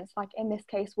environments, like in this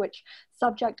case, which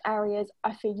subject areas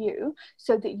are for you,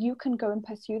 so that you can go and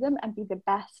pursue them and be the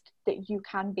best that you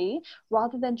can be,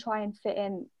 rather than try and fit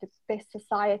in this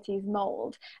society's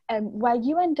mold, where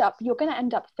you're going to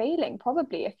end up failing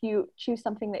probably if you choose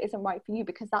something that isn't right for you,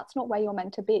 because that's not where you're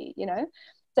meant to be, you know.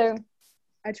 So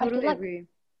I totally agree.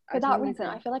 For that reason,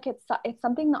 I feel like it's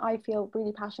something that I feel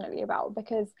really passionately about,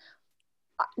 because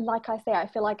like I say, I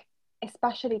feel like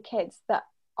especially kids that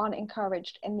aren't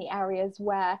encouraged in the areas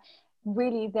where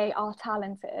really they are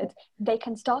talented, they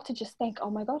can start to just think, oh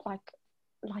my god,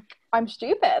 like I'm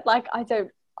stupid, like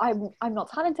I'm not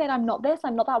talented, I'm not this,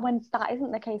 I'm not that, when that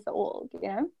isn't the case at all, you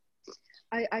know.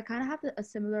 I kind of have a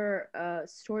similar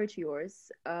story to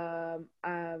yours.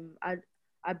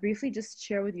 I briefly just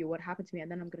share with you what happened to me,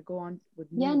 and then I'm gonna go on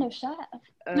with Nour. No, share.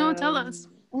 No, tell us.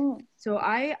 So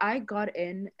I got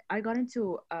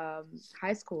into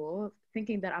high school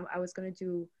thinking that I was gonna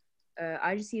do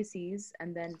IGCSEs,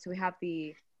 and then so we have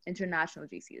the international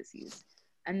GCSEs,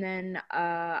 and then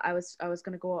I was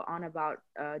gonna go on about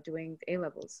doing the A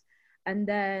levels. And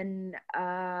then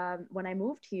when I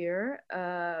moved here,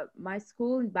 my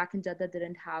school back in Jeddah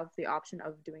didn't have the option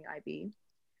of doing IB.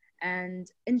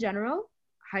 And in general,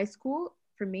 high school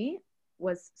for me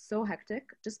was so hectic,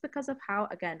 just because of how,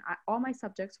 again, all my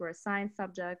subjects were science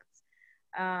subjects.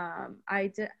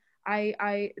 The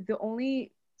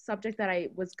only subject that I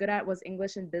was good at was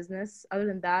English and business. Other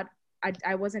than that,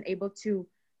 I wasn't able to,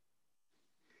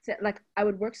 like, I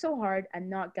would work so hard and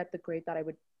not get the grade that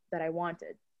I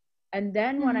wanted. And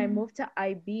then when I moved to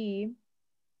IB,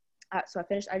 so I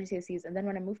finished IGCSEs, and then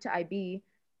when I moved to IB,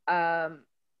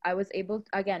 I was able to,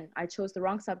 again, I chose the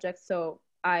wrong subject, so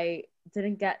I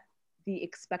didn't get the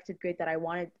expected grade that I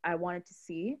wanted to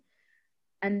see.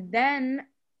 And then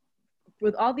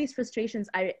with all these frustrations,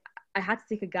 I had to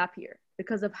take a gap year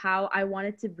because of how I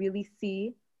wanted to really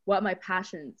see what my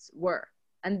passions were.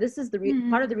 And this is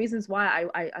part of the reasons why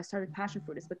I started Passion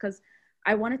Fruit, is because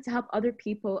I wanted to help other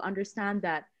people understand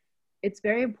that it's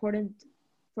very important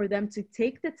for them to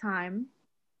take the time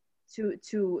to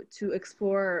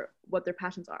explore what their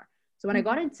passions are. So when I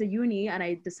got into uni and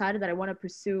I decided that I want to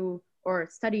pursue or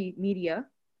study media,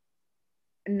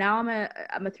 and now I'm a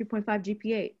 3.5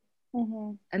 GPA.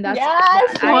 And that's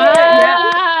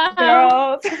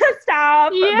girls,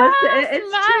 stop. Yes, but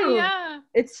it's true. Yeah.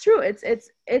 It's true. It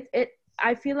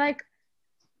I feel like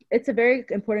it's a very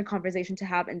important conversation to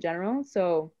have in general.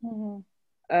 So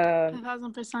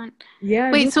 1,000%.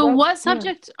 Yeah. Wait, so what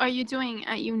subject are you doing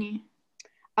at uni?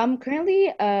 I'm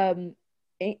currently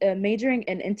majoring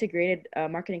in integrated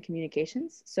marketing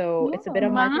communications. So it's a bit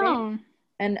of marketing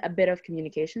and a bit of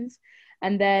communications.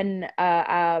 And then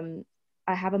I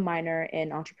have a minor in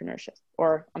entrepreneurship,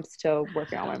 or I'm still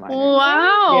working on my minor.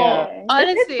 Wow. Yeah.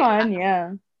 Honestly, it's fun.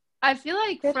 Yeah. I feel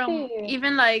like Good for from you.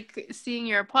 even like seeing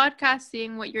your podcast,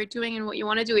 seeing what you're doing and what you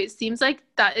want to do, it seems like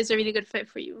that is a really good fit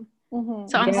for you.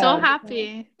 So I'm so Yeah.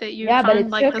 happy that you Yeah, but found it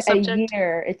like took the a subject.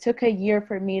 year. It took a year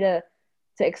for me to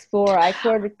explore. I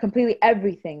explored completely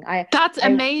everything. That's I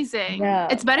amazing. yeah.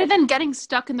 It's better than getting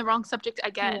stuck in the wrong subject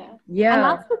again. Yeah. And Yeah.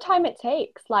 that's the time it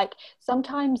takes. Like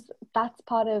sometimes that's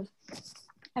part of,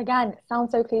 again, it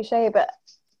sounds so cliche, but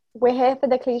we're here for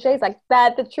the cliches. Like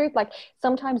they're the truth. Like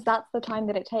sometimes that's the time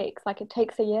that it takes. Like it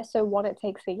takes a year. So what, it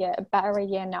takes a year, better a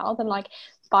year now than like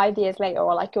 5 years later,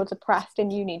 or like you're depressed in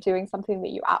uni doing something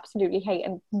that you absolutely hate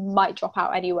and might drop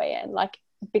out anyway, and like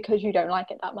because you don't like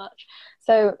it that much.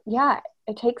 So yeah,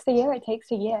 it takes a year. It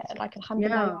takes a year. Like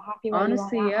alhamdulillah, Yeah. you're happy where you are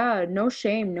Honestly, now. yeah. No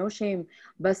shame, no shame.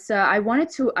 But I wanted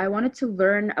to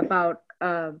learn about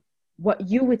what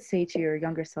you would say to your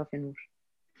younger self, Nour.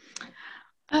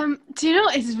 Do you know,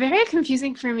 it's very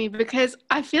confusing for me because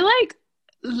I feel like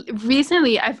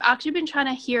recently I've actually been trying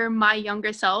to hear my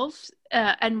younger self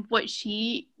and what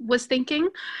she was thinking,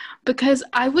 because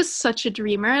I was such a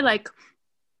dreamer. Like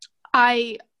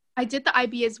I I did the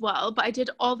IB as well, but I did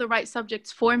all the right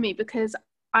subjects for me because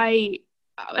I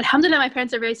alhamdulillah, my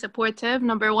parents are very supportive,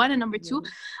 number one, and number two,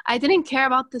 I didn't care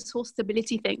about this whole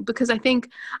stability thing because I think,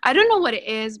 I don't know what it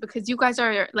is, because you guys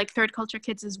are like third culture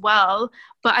kids as well,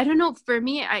 but I don't know, for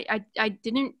me, I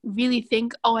didn't really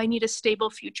think, oh, I need a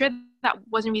stable future. That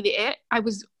wasn't really it. I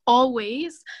was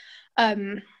always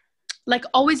like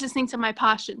always listening to my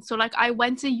passion. So like I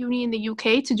went to uni in the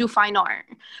UK to do fine art,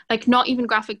 like not even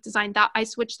graphic design. That I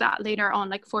switched that later on,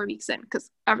 like 4 weeks in,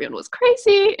 because everyone was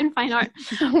crazy in fine art.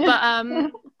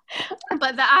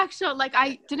 But the actual, like,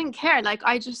 I didn't care. Like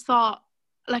I just thought,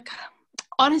 like,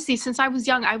 honestly, since I was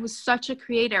young, I was such a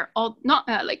creator, all not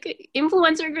like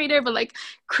influencer creator, but like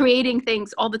creating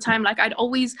things all the time. Like I'd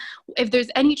always, if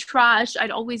there's any trash, I'd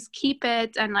always keep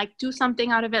it and like do something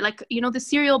out of it. Like, you know, the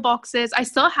cereal boxes, I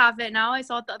still have it now. I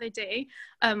saw it the other day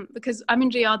because I'm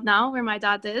in Riyadh now, where my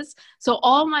dad is. So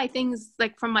all my things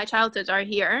like from my childhood are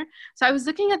here. So I was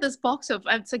looking at this box of,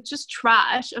 it's like just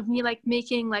trash of me like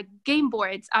making like game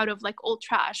boards out of like old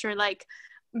trash, or like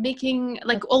making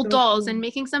like That's old so dolls cool. and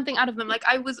making something out of them. Like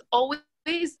I was always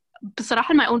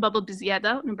بصراحة in my own bubble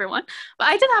بزيادة, number one, but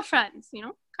I did have friends, you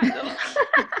know, kind of.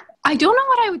 I don't know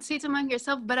what I would say to my younger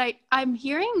self, but I'm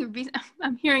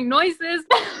hearing noises,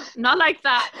 not like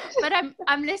that, but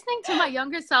I'm listening to my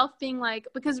younger self being like,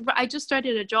 because I just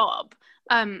started a job,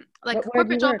 like Where do you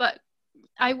corporate job, work? but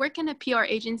I work in a PR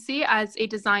agency as a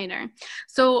designer.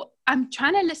 So I'm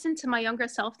trying to listen to my younger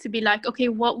self to be like, okay,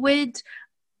 what would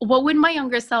my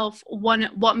younger self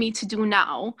want me to do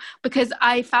now? Because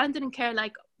I found didn't care,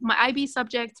 like my IB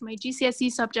subjects, my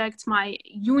GCSE subjects, my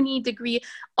uni degree,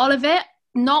 all of it.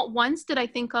 Not once did I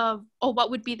think of, oh, what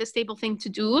would be the stable thing to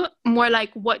do? More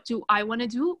like, what do I want to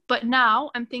do? But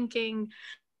now I'm thinking,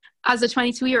 as a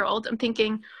 22-year-old, I'm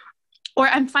thinking, or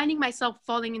I'm finding myself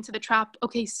falling into the trap,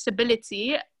 okay,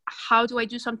 stability, how do I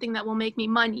do something that will make me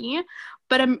money?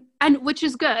 But and which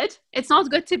is good. It's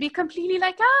not good to be completely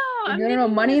like, oh, I'm No. living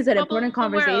in Money this is an bubble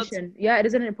important world. conversation. Yeah, it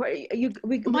is an important.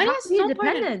 We Money have to is be so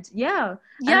important. independent. Yeah,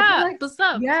 and I feel Yeah, like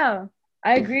بالضبط. yeah,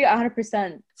 I agree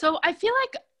 100%. So I feel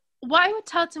like what I would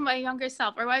tell to my younger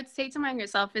self, or what I would say to my younger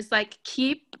self, is like,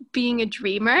 keep being a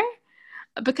dreamer,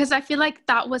 because I feel like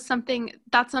that's something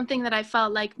that I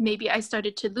felt like maybe I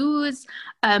started to lose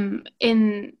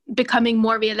in becoming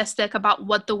more realistic about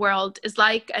what the world is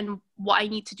like and what I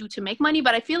need to do to make money.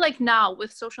 But I feel like now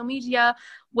with social media,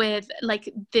 with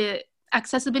like the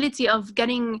accessibility of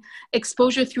getting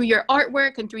exposure through your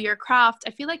artwork and through your craft,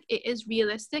 I feel like it is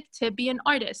realistic to be an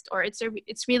artist, or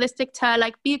it's realistic to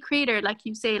like be a creator, like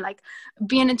you say, like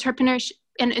be an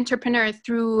entrepreneur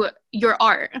through your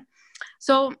art.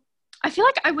 So I feel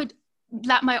like I would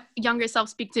let my younger self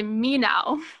speak to me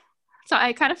now. So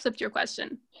I kind of flipped your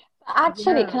question.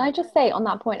 Actually, Yeah, can I just say on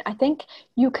that point, I think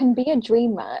you can be a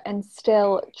dreamer and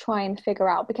still try and figure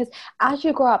out, because as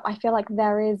you grow up, I feel like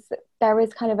there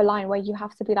is kind of a line where you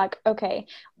have to be like, okay,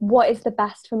 what is the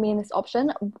best for me in this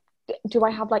option? Do I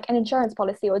have like an insurance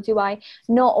policy, or do I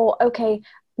not? Or okay,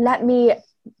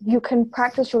 you can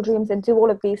practice your dreams and do all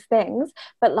of these things,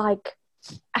 but like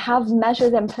have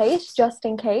measures in place just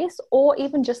in case, or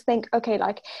even just think, okay,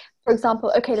 like for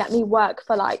example, okay, let me work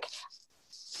for like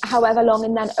however long,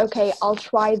 and then okay, I'll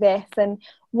try this and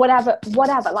whatever.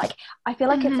 Like I feel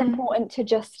like it's important to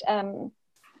just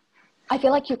I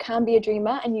feel like you can be a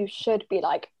dreamer and you should be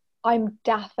like, I'm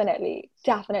definitely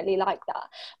like that.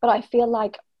 But I feel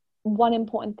like one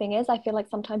important thing is, I feel like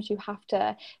sometimes you have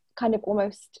to kind of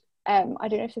almost I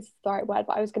don't know if this is the right word,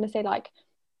 but I was going to say like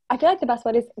I feel like the best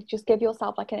word is just give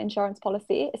yourself like an insurance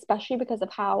policy, especially because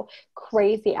of how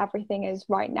crazy everything is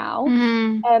right now.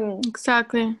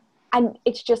 Exactly. And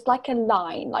it's just like a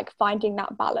line, like finding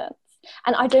that balance.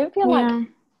 And I don't feel like,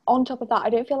 on top of that, I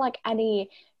don't feel like any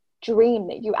dream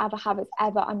that you ever have is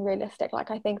ever unrealistic.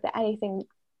 Like, I think that anything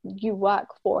you work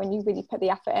for and you really put the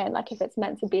effort in, like if it's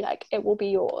meant to be, like it will be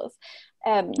yours.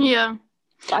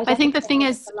 I think the thing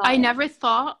is, I never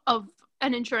thought of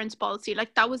an insurance policy.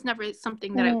 Like, that was never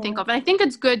something that I would think of. And I think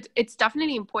it's good. It's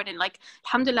definitely important. Like,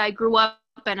 alhamdulillah, I grew up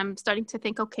and I'm starting to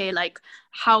think, okay, like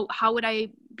how would I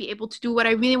be able to do what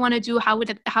I really want to do? How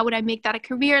would I make that a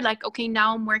career? Like, okay,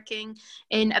 now I'm working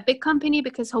in a big company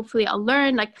because hopefully I'll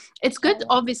learn. Like, it's good,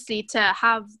 obviously, to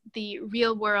have the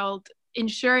real world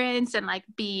insurance and like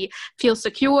feel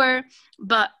secure.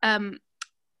 But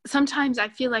sometimes I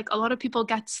feel like a lot of people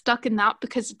get stuck in that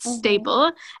because it's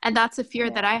stable, and that's a fear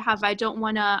that I have. I don't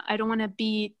wanna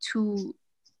be too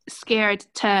scared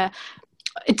to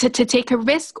take a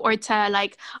risk, or to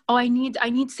like, oh, I need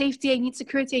safety, I need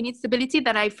security, I need stability,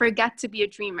 that I forget to be a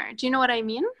dreamer. Do you know what I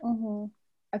mean?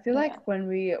 I feel like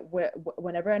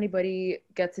whenever anybody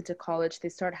gets into college, they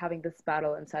start having this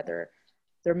battle inside their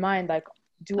mind, like,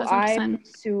 do 100%. I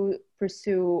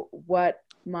pursue what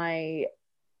my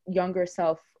younger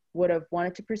self would have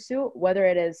wanted to pursue, whether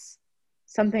it is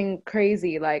something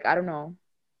crazy like, I don't know,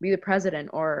 be the president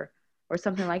or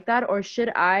something like that, or should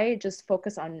I just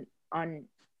focus on a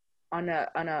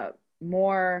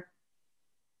more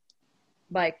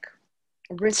like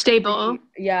risk-free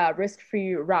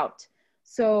route.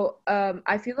 So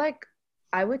I feel like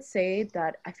I would say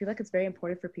that I feel like it's very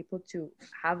important for people to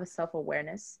have a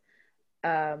self-awareness,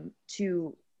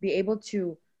 to be able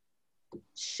to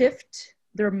shift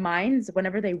their minds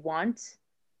whenever they want.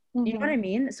 You know what I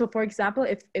mean? So for example,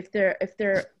 if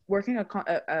they're working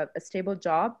a stable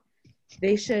job,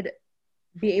 they should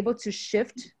be able to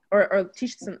shift or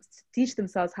teach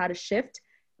themselves how to shift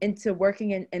into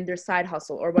working in their side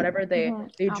hustle or whatever they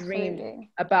dream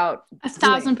about.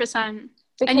 1,000%.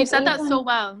 And you said that so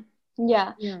well.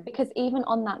 Yeah, because even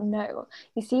on that note,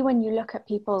 you see, when you look at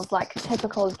people's like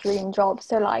typical dream jobs,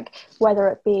 so like whether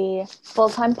it be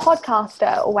full-time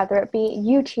podcaster or whether it be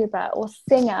YouTuber or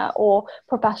singer or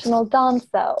professional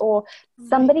dancer or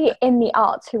somebody in the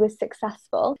arts who is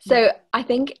successful. So I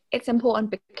think it's important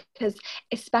because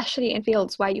especially in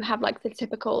fields where you have like the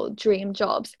typical dream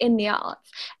jobs in the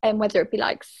arts, and whether it be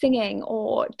like singing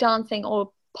or dancing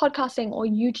or podcasting or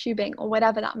YouTubing or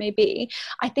whatever that may be,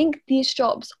 I think these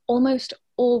jobs almost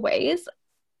always,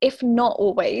 if not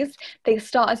always, they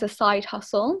start as a side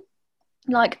hustle,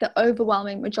 like the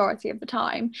overwhelming majority of the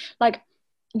time. Like,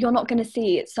 you're not going to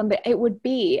see somebody, it would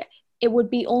be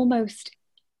almost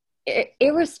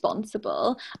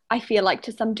irresponsible, I feel like,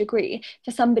 to some degree,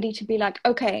 for somebody to be like,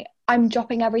 okay, I'm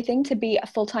dropping everything to be a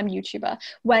full-time YouTuber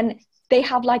when they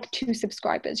have like 2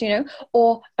 subscribers, you know,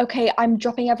 or okay, I'm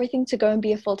dropping everything to go and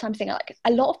be a full-time singer. Like,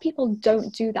 a lot of people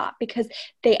don't do that because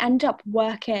they end up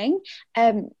working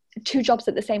 2 jobs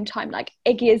at the same time. Like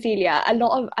Iggy Azalea, a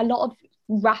lot of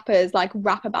rappers like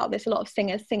rap about this, a lot of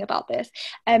singers sing about this,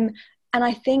 and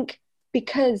I think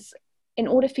because in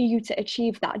order for you to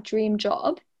achieve that dream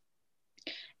job,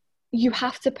 you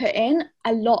have to put in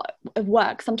a lot of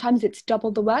work. Sometimes it's double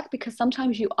the work because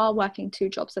sometimes you are working 2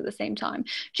 jobs at the same time,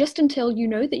 just until you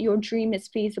know that your dream is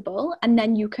feasible, and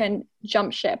then you can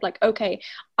jump ship. Like, okay,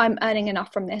 I'm earning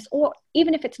enough from this, or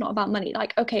even if it's not about money,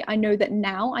 like, okay, I know that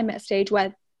now I'm at a stage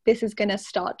where this is going to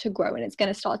start to grow and it's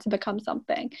going to start to become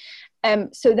something.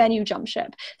 So then you jump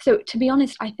ship. So to be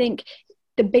honest, I think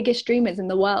the biggest dreamers in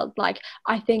the world, like,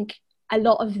 I think a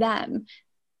lot of them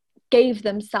gave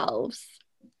themselves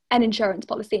an insurance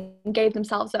policy and gave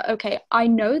themselves that, okay, I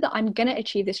know that I'm going to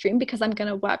achieve this dream because I'm going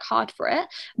to work hard for it,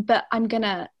 but I'm going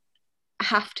to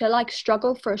have to like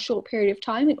struggle for a short period of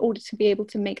time in order to be able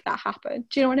to make that happen.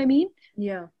 Do you know what I mean?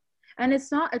 Yeah. And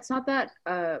it's not that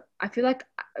I feel like,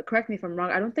 correct me if I'm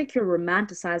wrong, I don't think you're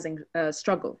romanticizing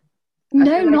struggle.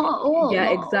 No, like, not at all.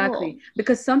 Yeah, exactly.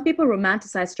 Because some people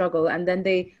romanticize struggle and then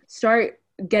they start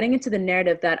getting into the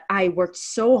narrative that I worked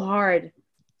so hard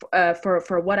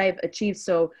for what I've achieved.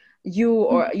 So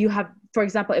you have, for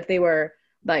example, if they were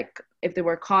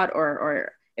caught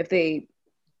or if they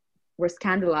were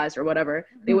scandalized or whatever,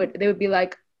 they would be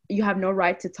like, you have no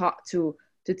right to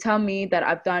tell me that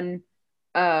I've done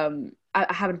I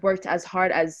haven't worked as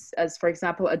hard as for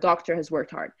example a doctor has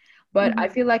worked hard. But I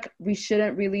feel like we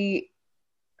should really,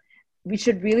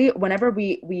 whenever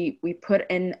we put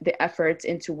in the effort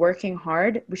into working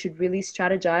hard, we should really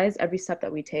strategize every step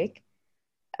that we take,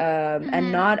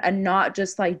 and not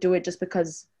just like do it just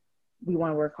because we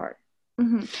want to work hard.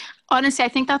 Mm-hmm. Honestly, I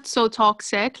think that's so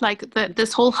toxic. Like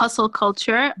this whole hustle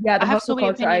culture. Yeah, the I have hustle so many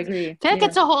culture, I opinions. agree. I feel like Yeah.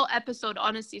 it's a whole episode,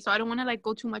 honestly. So I don't want to like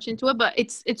go too much into it, but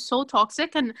it's so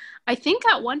toxic. And I think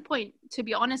at one point, to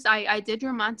be honest, I did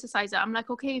romanticize it. I'm like,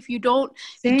 okay, if you don't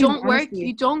Same, work, honestly.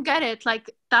 you don't get it. Like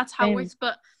that's how it Same. works.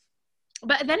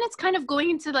 But then it's kind of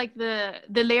going into like the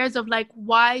layers of like,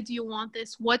 why do you want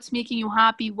this? What's making you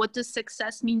happy? What does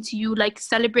success mean to you? Like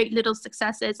celebrate little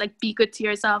successes, like be good to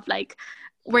yourself. Like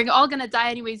we're all gonna die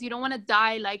anyways. You don't want to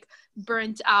die like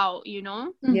burnt out, you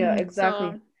know? Yeah,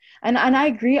 exactly. So And I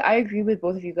agree with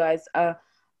both of you guys.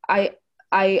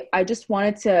 I just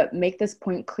wanted to make this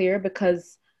point clear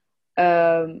because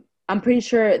I'm pretty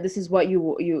sure this is what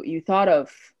you thought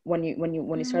of when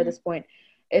you started this point.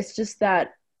 It's just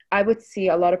that I would see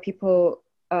a lot of people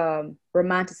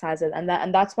romanticize it,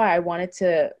 and that's why I wanted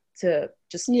to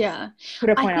just put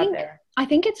a point out there. I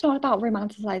think it's not about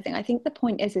romanticizing. I think the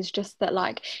point is just that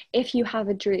like if you have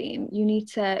a dream, you need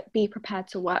to be prepared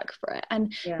to work for it.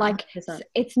 And like 100%.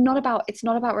 it's not about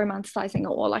romanticizing at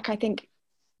all. Like I think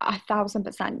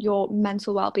 1,000% your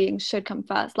mental well-being should come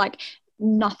first. Like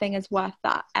nothing is worth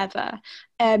that ever.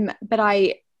 But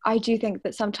I do think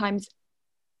that sometimes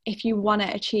if you want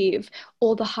to achieve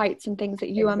all the heights and things that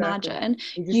you imagine,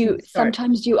 you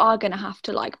sometimes you are going to have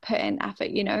to like put in effort,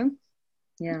 you know?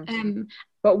 Yeah.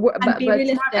 But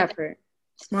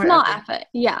smart effort.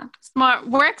 Yeah. Smart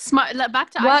work, smart. Back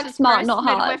to work smart, not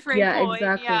hard. Yeah,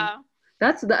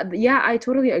 exactly. Yeah. I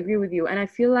totally agree with you, and I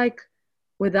feel like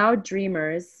without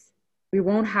dreamers, we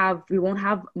won't have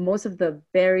most of the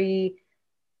very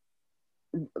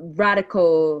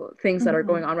radical things that are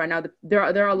going on right now. There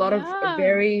are a lot of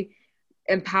very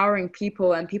empowering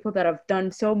people and people that have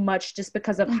done so much just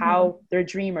because of how they're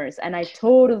dreamers, and I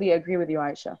totally agree with you,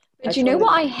 Aisha. But do you know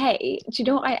what I hate? Do you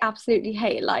know what I absolutely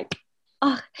hate? Like,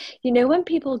 you know when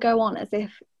people go on as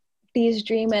if these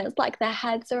dreamers, like their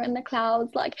heads are in the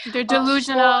clouds, like they're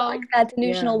delusional, like they're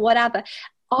delusional, whatever.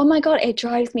 Oh my God, it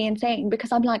drives me insane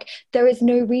because I'm like, there is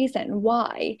no reason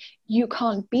why you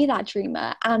can't be that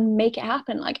dreamer and make it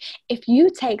happen. Like if you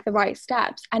take the right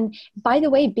steps, and by the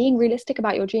way, being realistic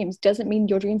about your dreams doesn't mean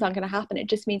your dreams aren't going to happen. It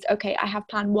just means, okay, I have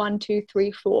plan 1, 2,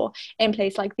 3, 4 in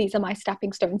place. Like these are my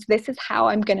stepping stones. This is how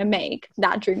I'm going to make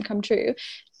that dream come true.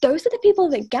 Those are the people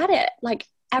that get it like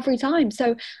every time.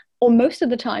 So, or most of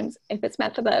the times if it's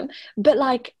meant for them, but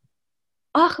like,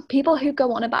 people who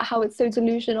go on about how it's so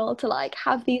delusional to like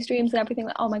have these dreams and everything,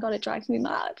 like, oh my God, it drives me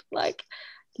mad. Like,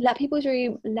 let people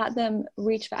dream, let them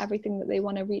reach for everything that they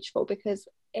want to reach for, because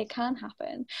it can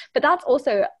happen. But that's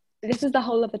also, this is the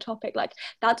whole of the topic, like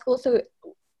that's also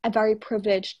a very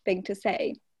privileged thing to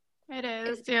say. It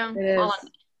is, yeah. It is.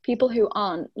 People who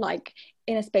aren't like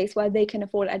in a space where they can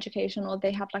afford education, or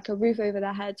they have like a roof over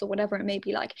their heads, or whatever it may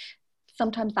be, like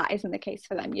sometimes that isn't the case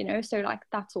for them, you know? So like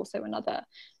that's also another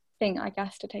thing, I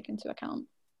guess, to take into account.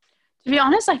 To be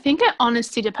honest, I think it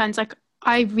honestly depends. Like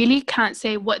I really can't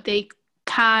say what they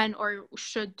can or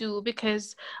should do,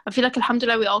 because I feel like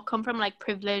alhamdulillah we all come from like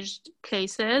privileged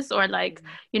places, or like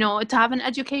you know, to have an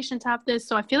education, to have this.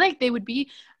 So I feel like they would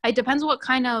be, it depends what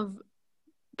kind of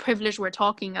privilege we're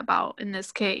talking about in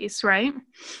this case, right?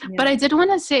 But I did want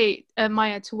to say,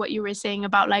 Maya, to what you were saying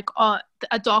about like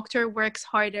a doctor works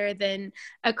harder than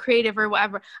a creative or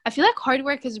whatever. I feel like hard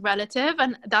work is relative,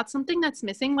 and that's something that's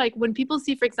missing. Like when people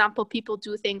see, for example, people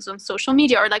do things on social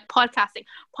media or like podcasting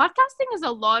is a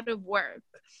lot of work.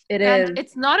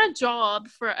 It's not a job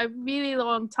for a really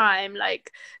long time,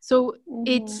 like so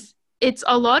it's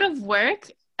a lot of work.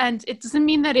 And it doesn't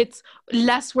mean that it's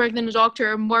less work than a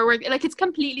doctor or more work. Like it's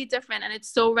completely different, and it's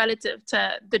so relative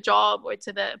to the job or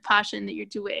to the passion that you're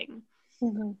doing.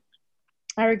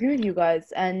 I agree with you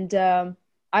guys, and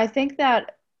I think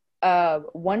that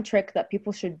one trick that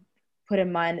people should put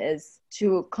in mind is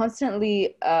to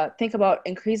constantly think about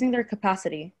increasing their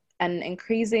capacity and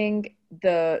increasing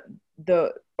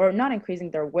or not increasing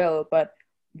their will, but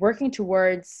working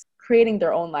towards creating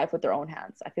their own life with their own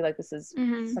hands. I feel like this is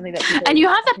something that people, and you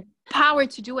have the power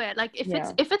to do it. Like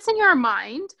if it's in your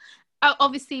mind,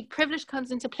 obviously privilege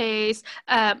comes into place.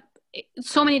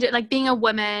 So many, like being a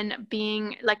woman,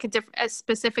 being like a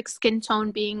specific skin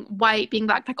tone, being white, being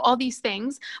black, like all these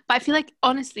things. But I feel like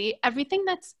honestly everything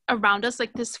that's around us,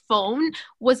 like this phone,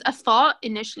 was a thought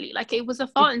initially. Like it was a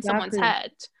thought in someone's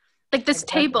head. Like this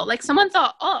table, like someone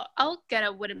thought, oh, I'll get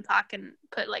a wooden plaque and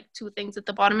put like 2 things at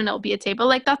the bottom and it'll be a table.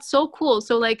 Like that's so cool.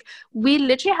 So like we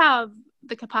literally have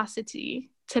the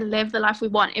capacity to live the life we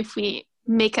want if we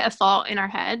make it a thought in our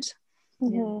head.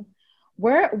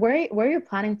 Where are you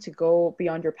planning to go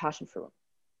beyond your passion fruit?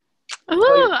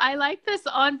 Ooh, I like this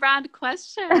on-brand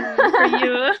question for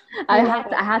you. I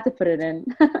had to put it in.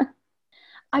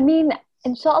 I mean,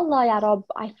 inshallah, ya Rab,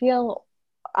 I feel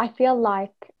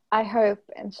like, I hope,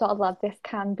 inshallah, this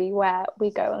can be where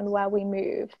we go and where we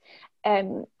move,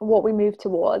 what we move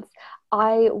towards.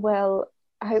 I will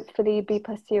hopefully be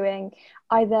pursuing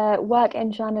either work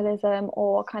in journalism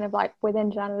or kind of like within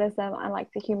journalism and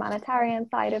like the humanitarian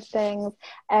side of things.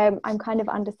 I'm kind of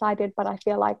undecided, but I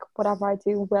feel like whatever I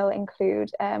do will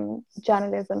include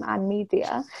journalism and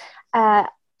media. I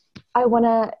want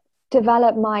to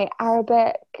develop my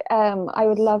Arabic. I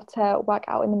would love to work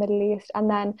out in the Middle East, and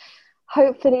then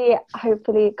hopefully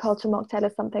Culture Mocktail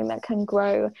is something that can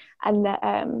grow and that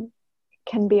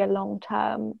can be a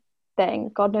long-term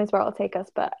thing. God knows where it'll take us,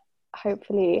 but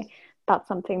hopefully that's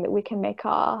something that we can make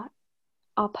our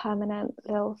permanent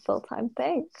little full-time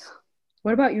thing.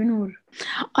 What about you, Nour?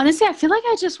 Honestly, I feel like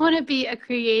I just want to be a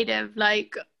creative.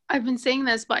 Like, I've been saying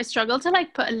this, but I struggle to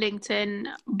like put a LinkedIn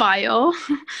bio,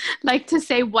 like to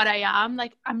say what I am.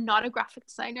 Like, I'm not a graphic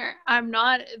designer. I'm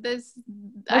not this.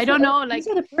 I don't know. Like, these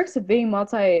are the perks of being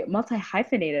multi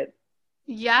hyphenated.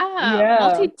 Yeah,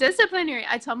 multidisciplinary.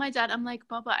 I tell my dad, I'm like,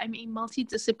 Baba, I'm a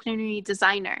multidisciplinary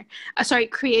designer. Sorry,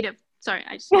 creative. Sorry,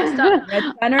 I just messed up.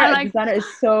 Designer is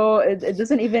so it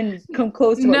doesn't even come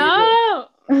close to what you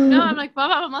do. No, I'm like,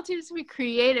 Baba, I'm multidisciplinary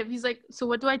creative. He's like, so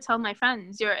what do I tell my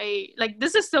friends? You're a like,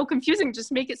 this is so confusing.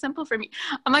 Just make it simple for me.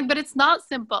 I'm like, but it's not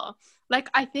simple. Like,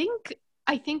 I think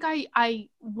I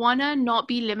wanna not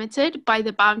be limited by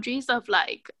the boundaries of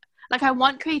like I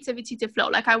want creativity to flow.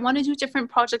 Like, I want to do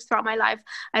different projects throughout my life.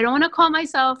 I don't want to call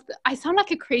myself, I sound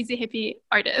like a crazy hippie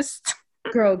artist.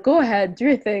 Girl, go ahead, do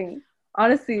your thing.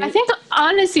 Honestly. I think,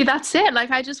 honestly, that's it. Like,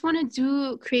 I just want to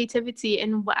do creativity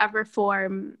in whatever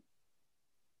form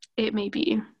it may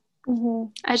be.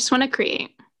 Mm-hmm. I just want to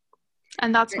create.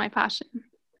 And that's my passion.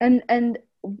 And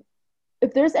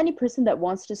if there's any person that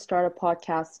wants to start a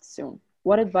podcast soon,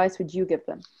 what advice would you give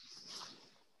them?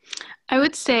 I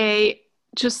would say,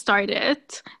 just start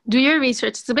it. Do your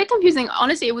research. It's a bit confusing.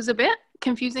 Honestly, it was a bit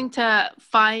confusing to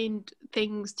find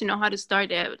things to know how to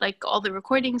start it, like all the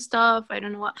recording stuff. I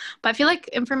don't know what, but I feel like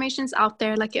information's out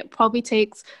there. Like, it probably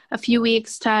takes a few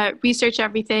weeks to research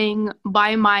everything,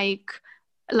 buy a mic,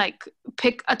 like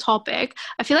pick a topic.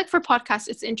 I feel like for podcasts,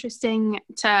 it's interesting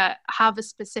to have a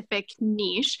specific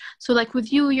niche. So like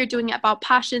with you're doing it about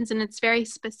passions, and it's very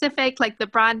specific, like the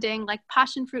branding, like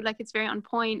passion fruit, like it's very on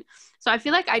point. So I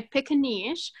feel like I'd pick a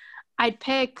niche. I'd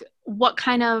pick what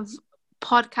kind of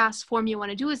podcast form you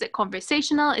want to do. Is it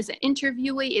conversational? Is it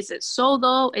interviewee? Is it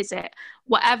solo? Is it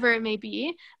whatever it may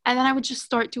be? And then I would just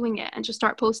start doing it and just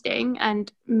start posting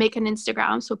and make an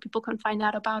Instagram so people can find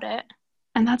out about it.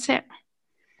 And that's it.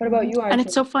 What about you, Aisha? And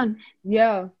it's so fun.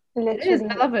 Yeah, literally. It is.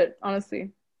 I love it, honestly.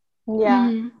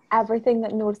 Yeah, everything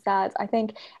that Nour said. I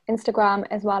think Instagram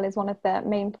as well is one of the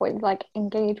main points. Like,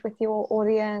 engage with your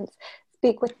audience,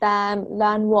 speak with them,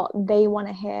 learn what they want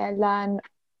to hear, learn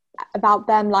about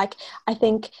them. Like, I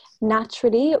think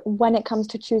naturally when it comes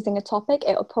to choosing a topic,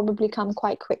 it will probably come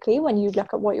quite quickly when you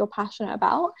look at what you're passionate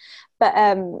about. But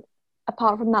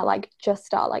apart from that, like, just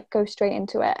start, like, go straight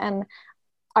into it. And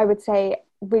I would say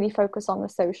really focus on the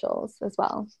socials as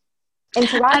well.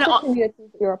 Interact with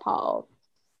communities that you're a part of.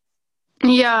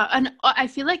 Yeah, and I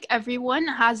feel like everyone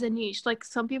has a niche. Like,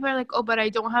 some people are like, oh, but I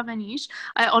don't have a niche.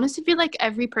 I honestly feel like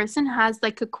every person has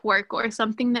like a quirk or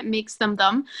something that makes them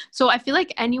them. So I feel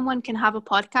like anyone can have a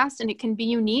podcast and it can be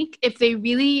unique if they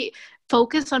really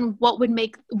focus on what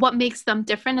makes them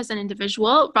different as an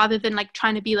individual, rather than like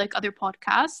trying to be like other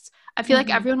podcasts. I feel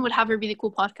like everyone would have a really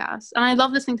cool podcast, and I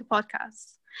love listening to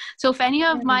podcasts. So if any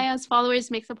of Maya's followers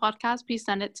makes a podcast, please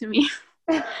send it to me.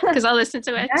 Because I'll listen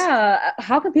to it. Yeah.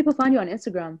 How can people find you on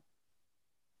Instagram?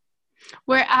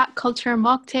 We're at Culture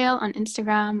Mocktail on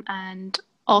Instagram, and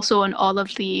also on all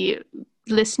of the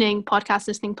podcast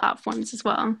listening platforms as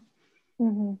well.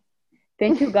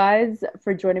 Thank you guys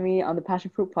for joining me on the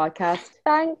Passion Fruit podcast.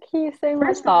 Thank you so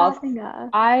much for having us.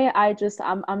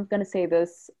 I'm gonna say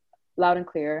this loud and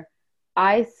clear.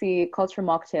 I see Culture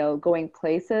Mocktail going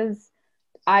places.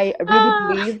 I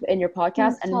really believe in your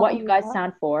podcast and what you guys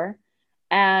stand for.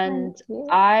 And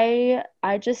I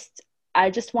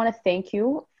just want to thank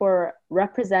you for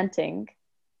representing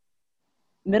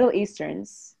Middle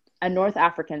Easterns and North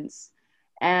Africans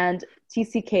and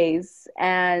TCKs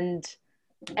and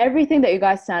everything that you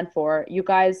guys stand for. You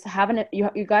guys have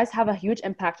a huge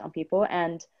impact on people,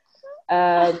 and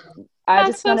I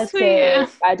just want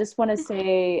to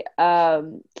say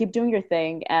keep doing your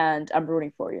thing, and I'm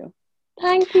rooting for you.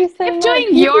 Thank you so much. Keep doing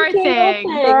your thing.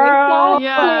 Girl.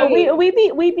 Yeah.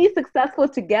 We be successful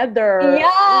together.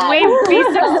 Yeah. We be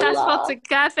successful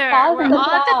together. We're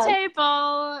all at the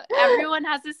table. Everyone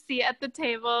has a seat at the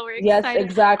table. We're excited. Yes,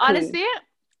 exactly. Honestly,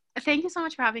 Thank you so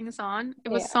much for having us on. It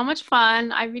was Yeah. so much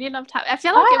fun. I really loved having. I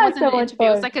feel like I it had wasn't so an much interview. It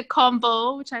was fun. like a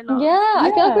combo, which I love. Yeah,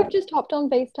 I feel like Yeah. we've just hopped on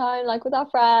FaceTime, like with our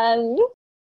friends.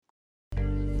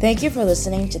 Thank you for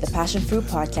listening to the Passion Fruit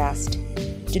Podcast.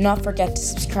 Do not forget to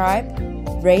subscribe,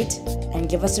 rate, and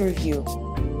give us a review.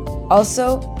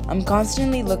 Also, I'm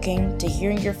constantly looking to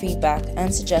hearing your feedback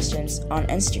and suggestions on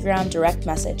Instagram direct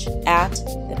message at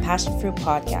the Passion Fruit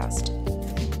Podcast.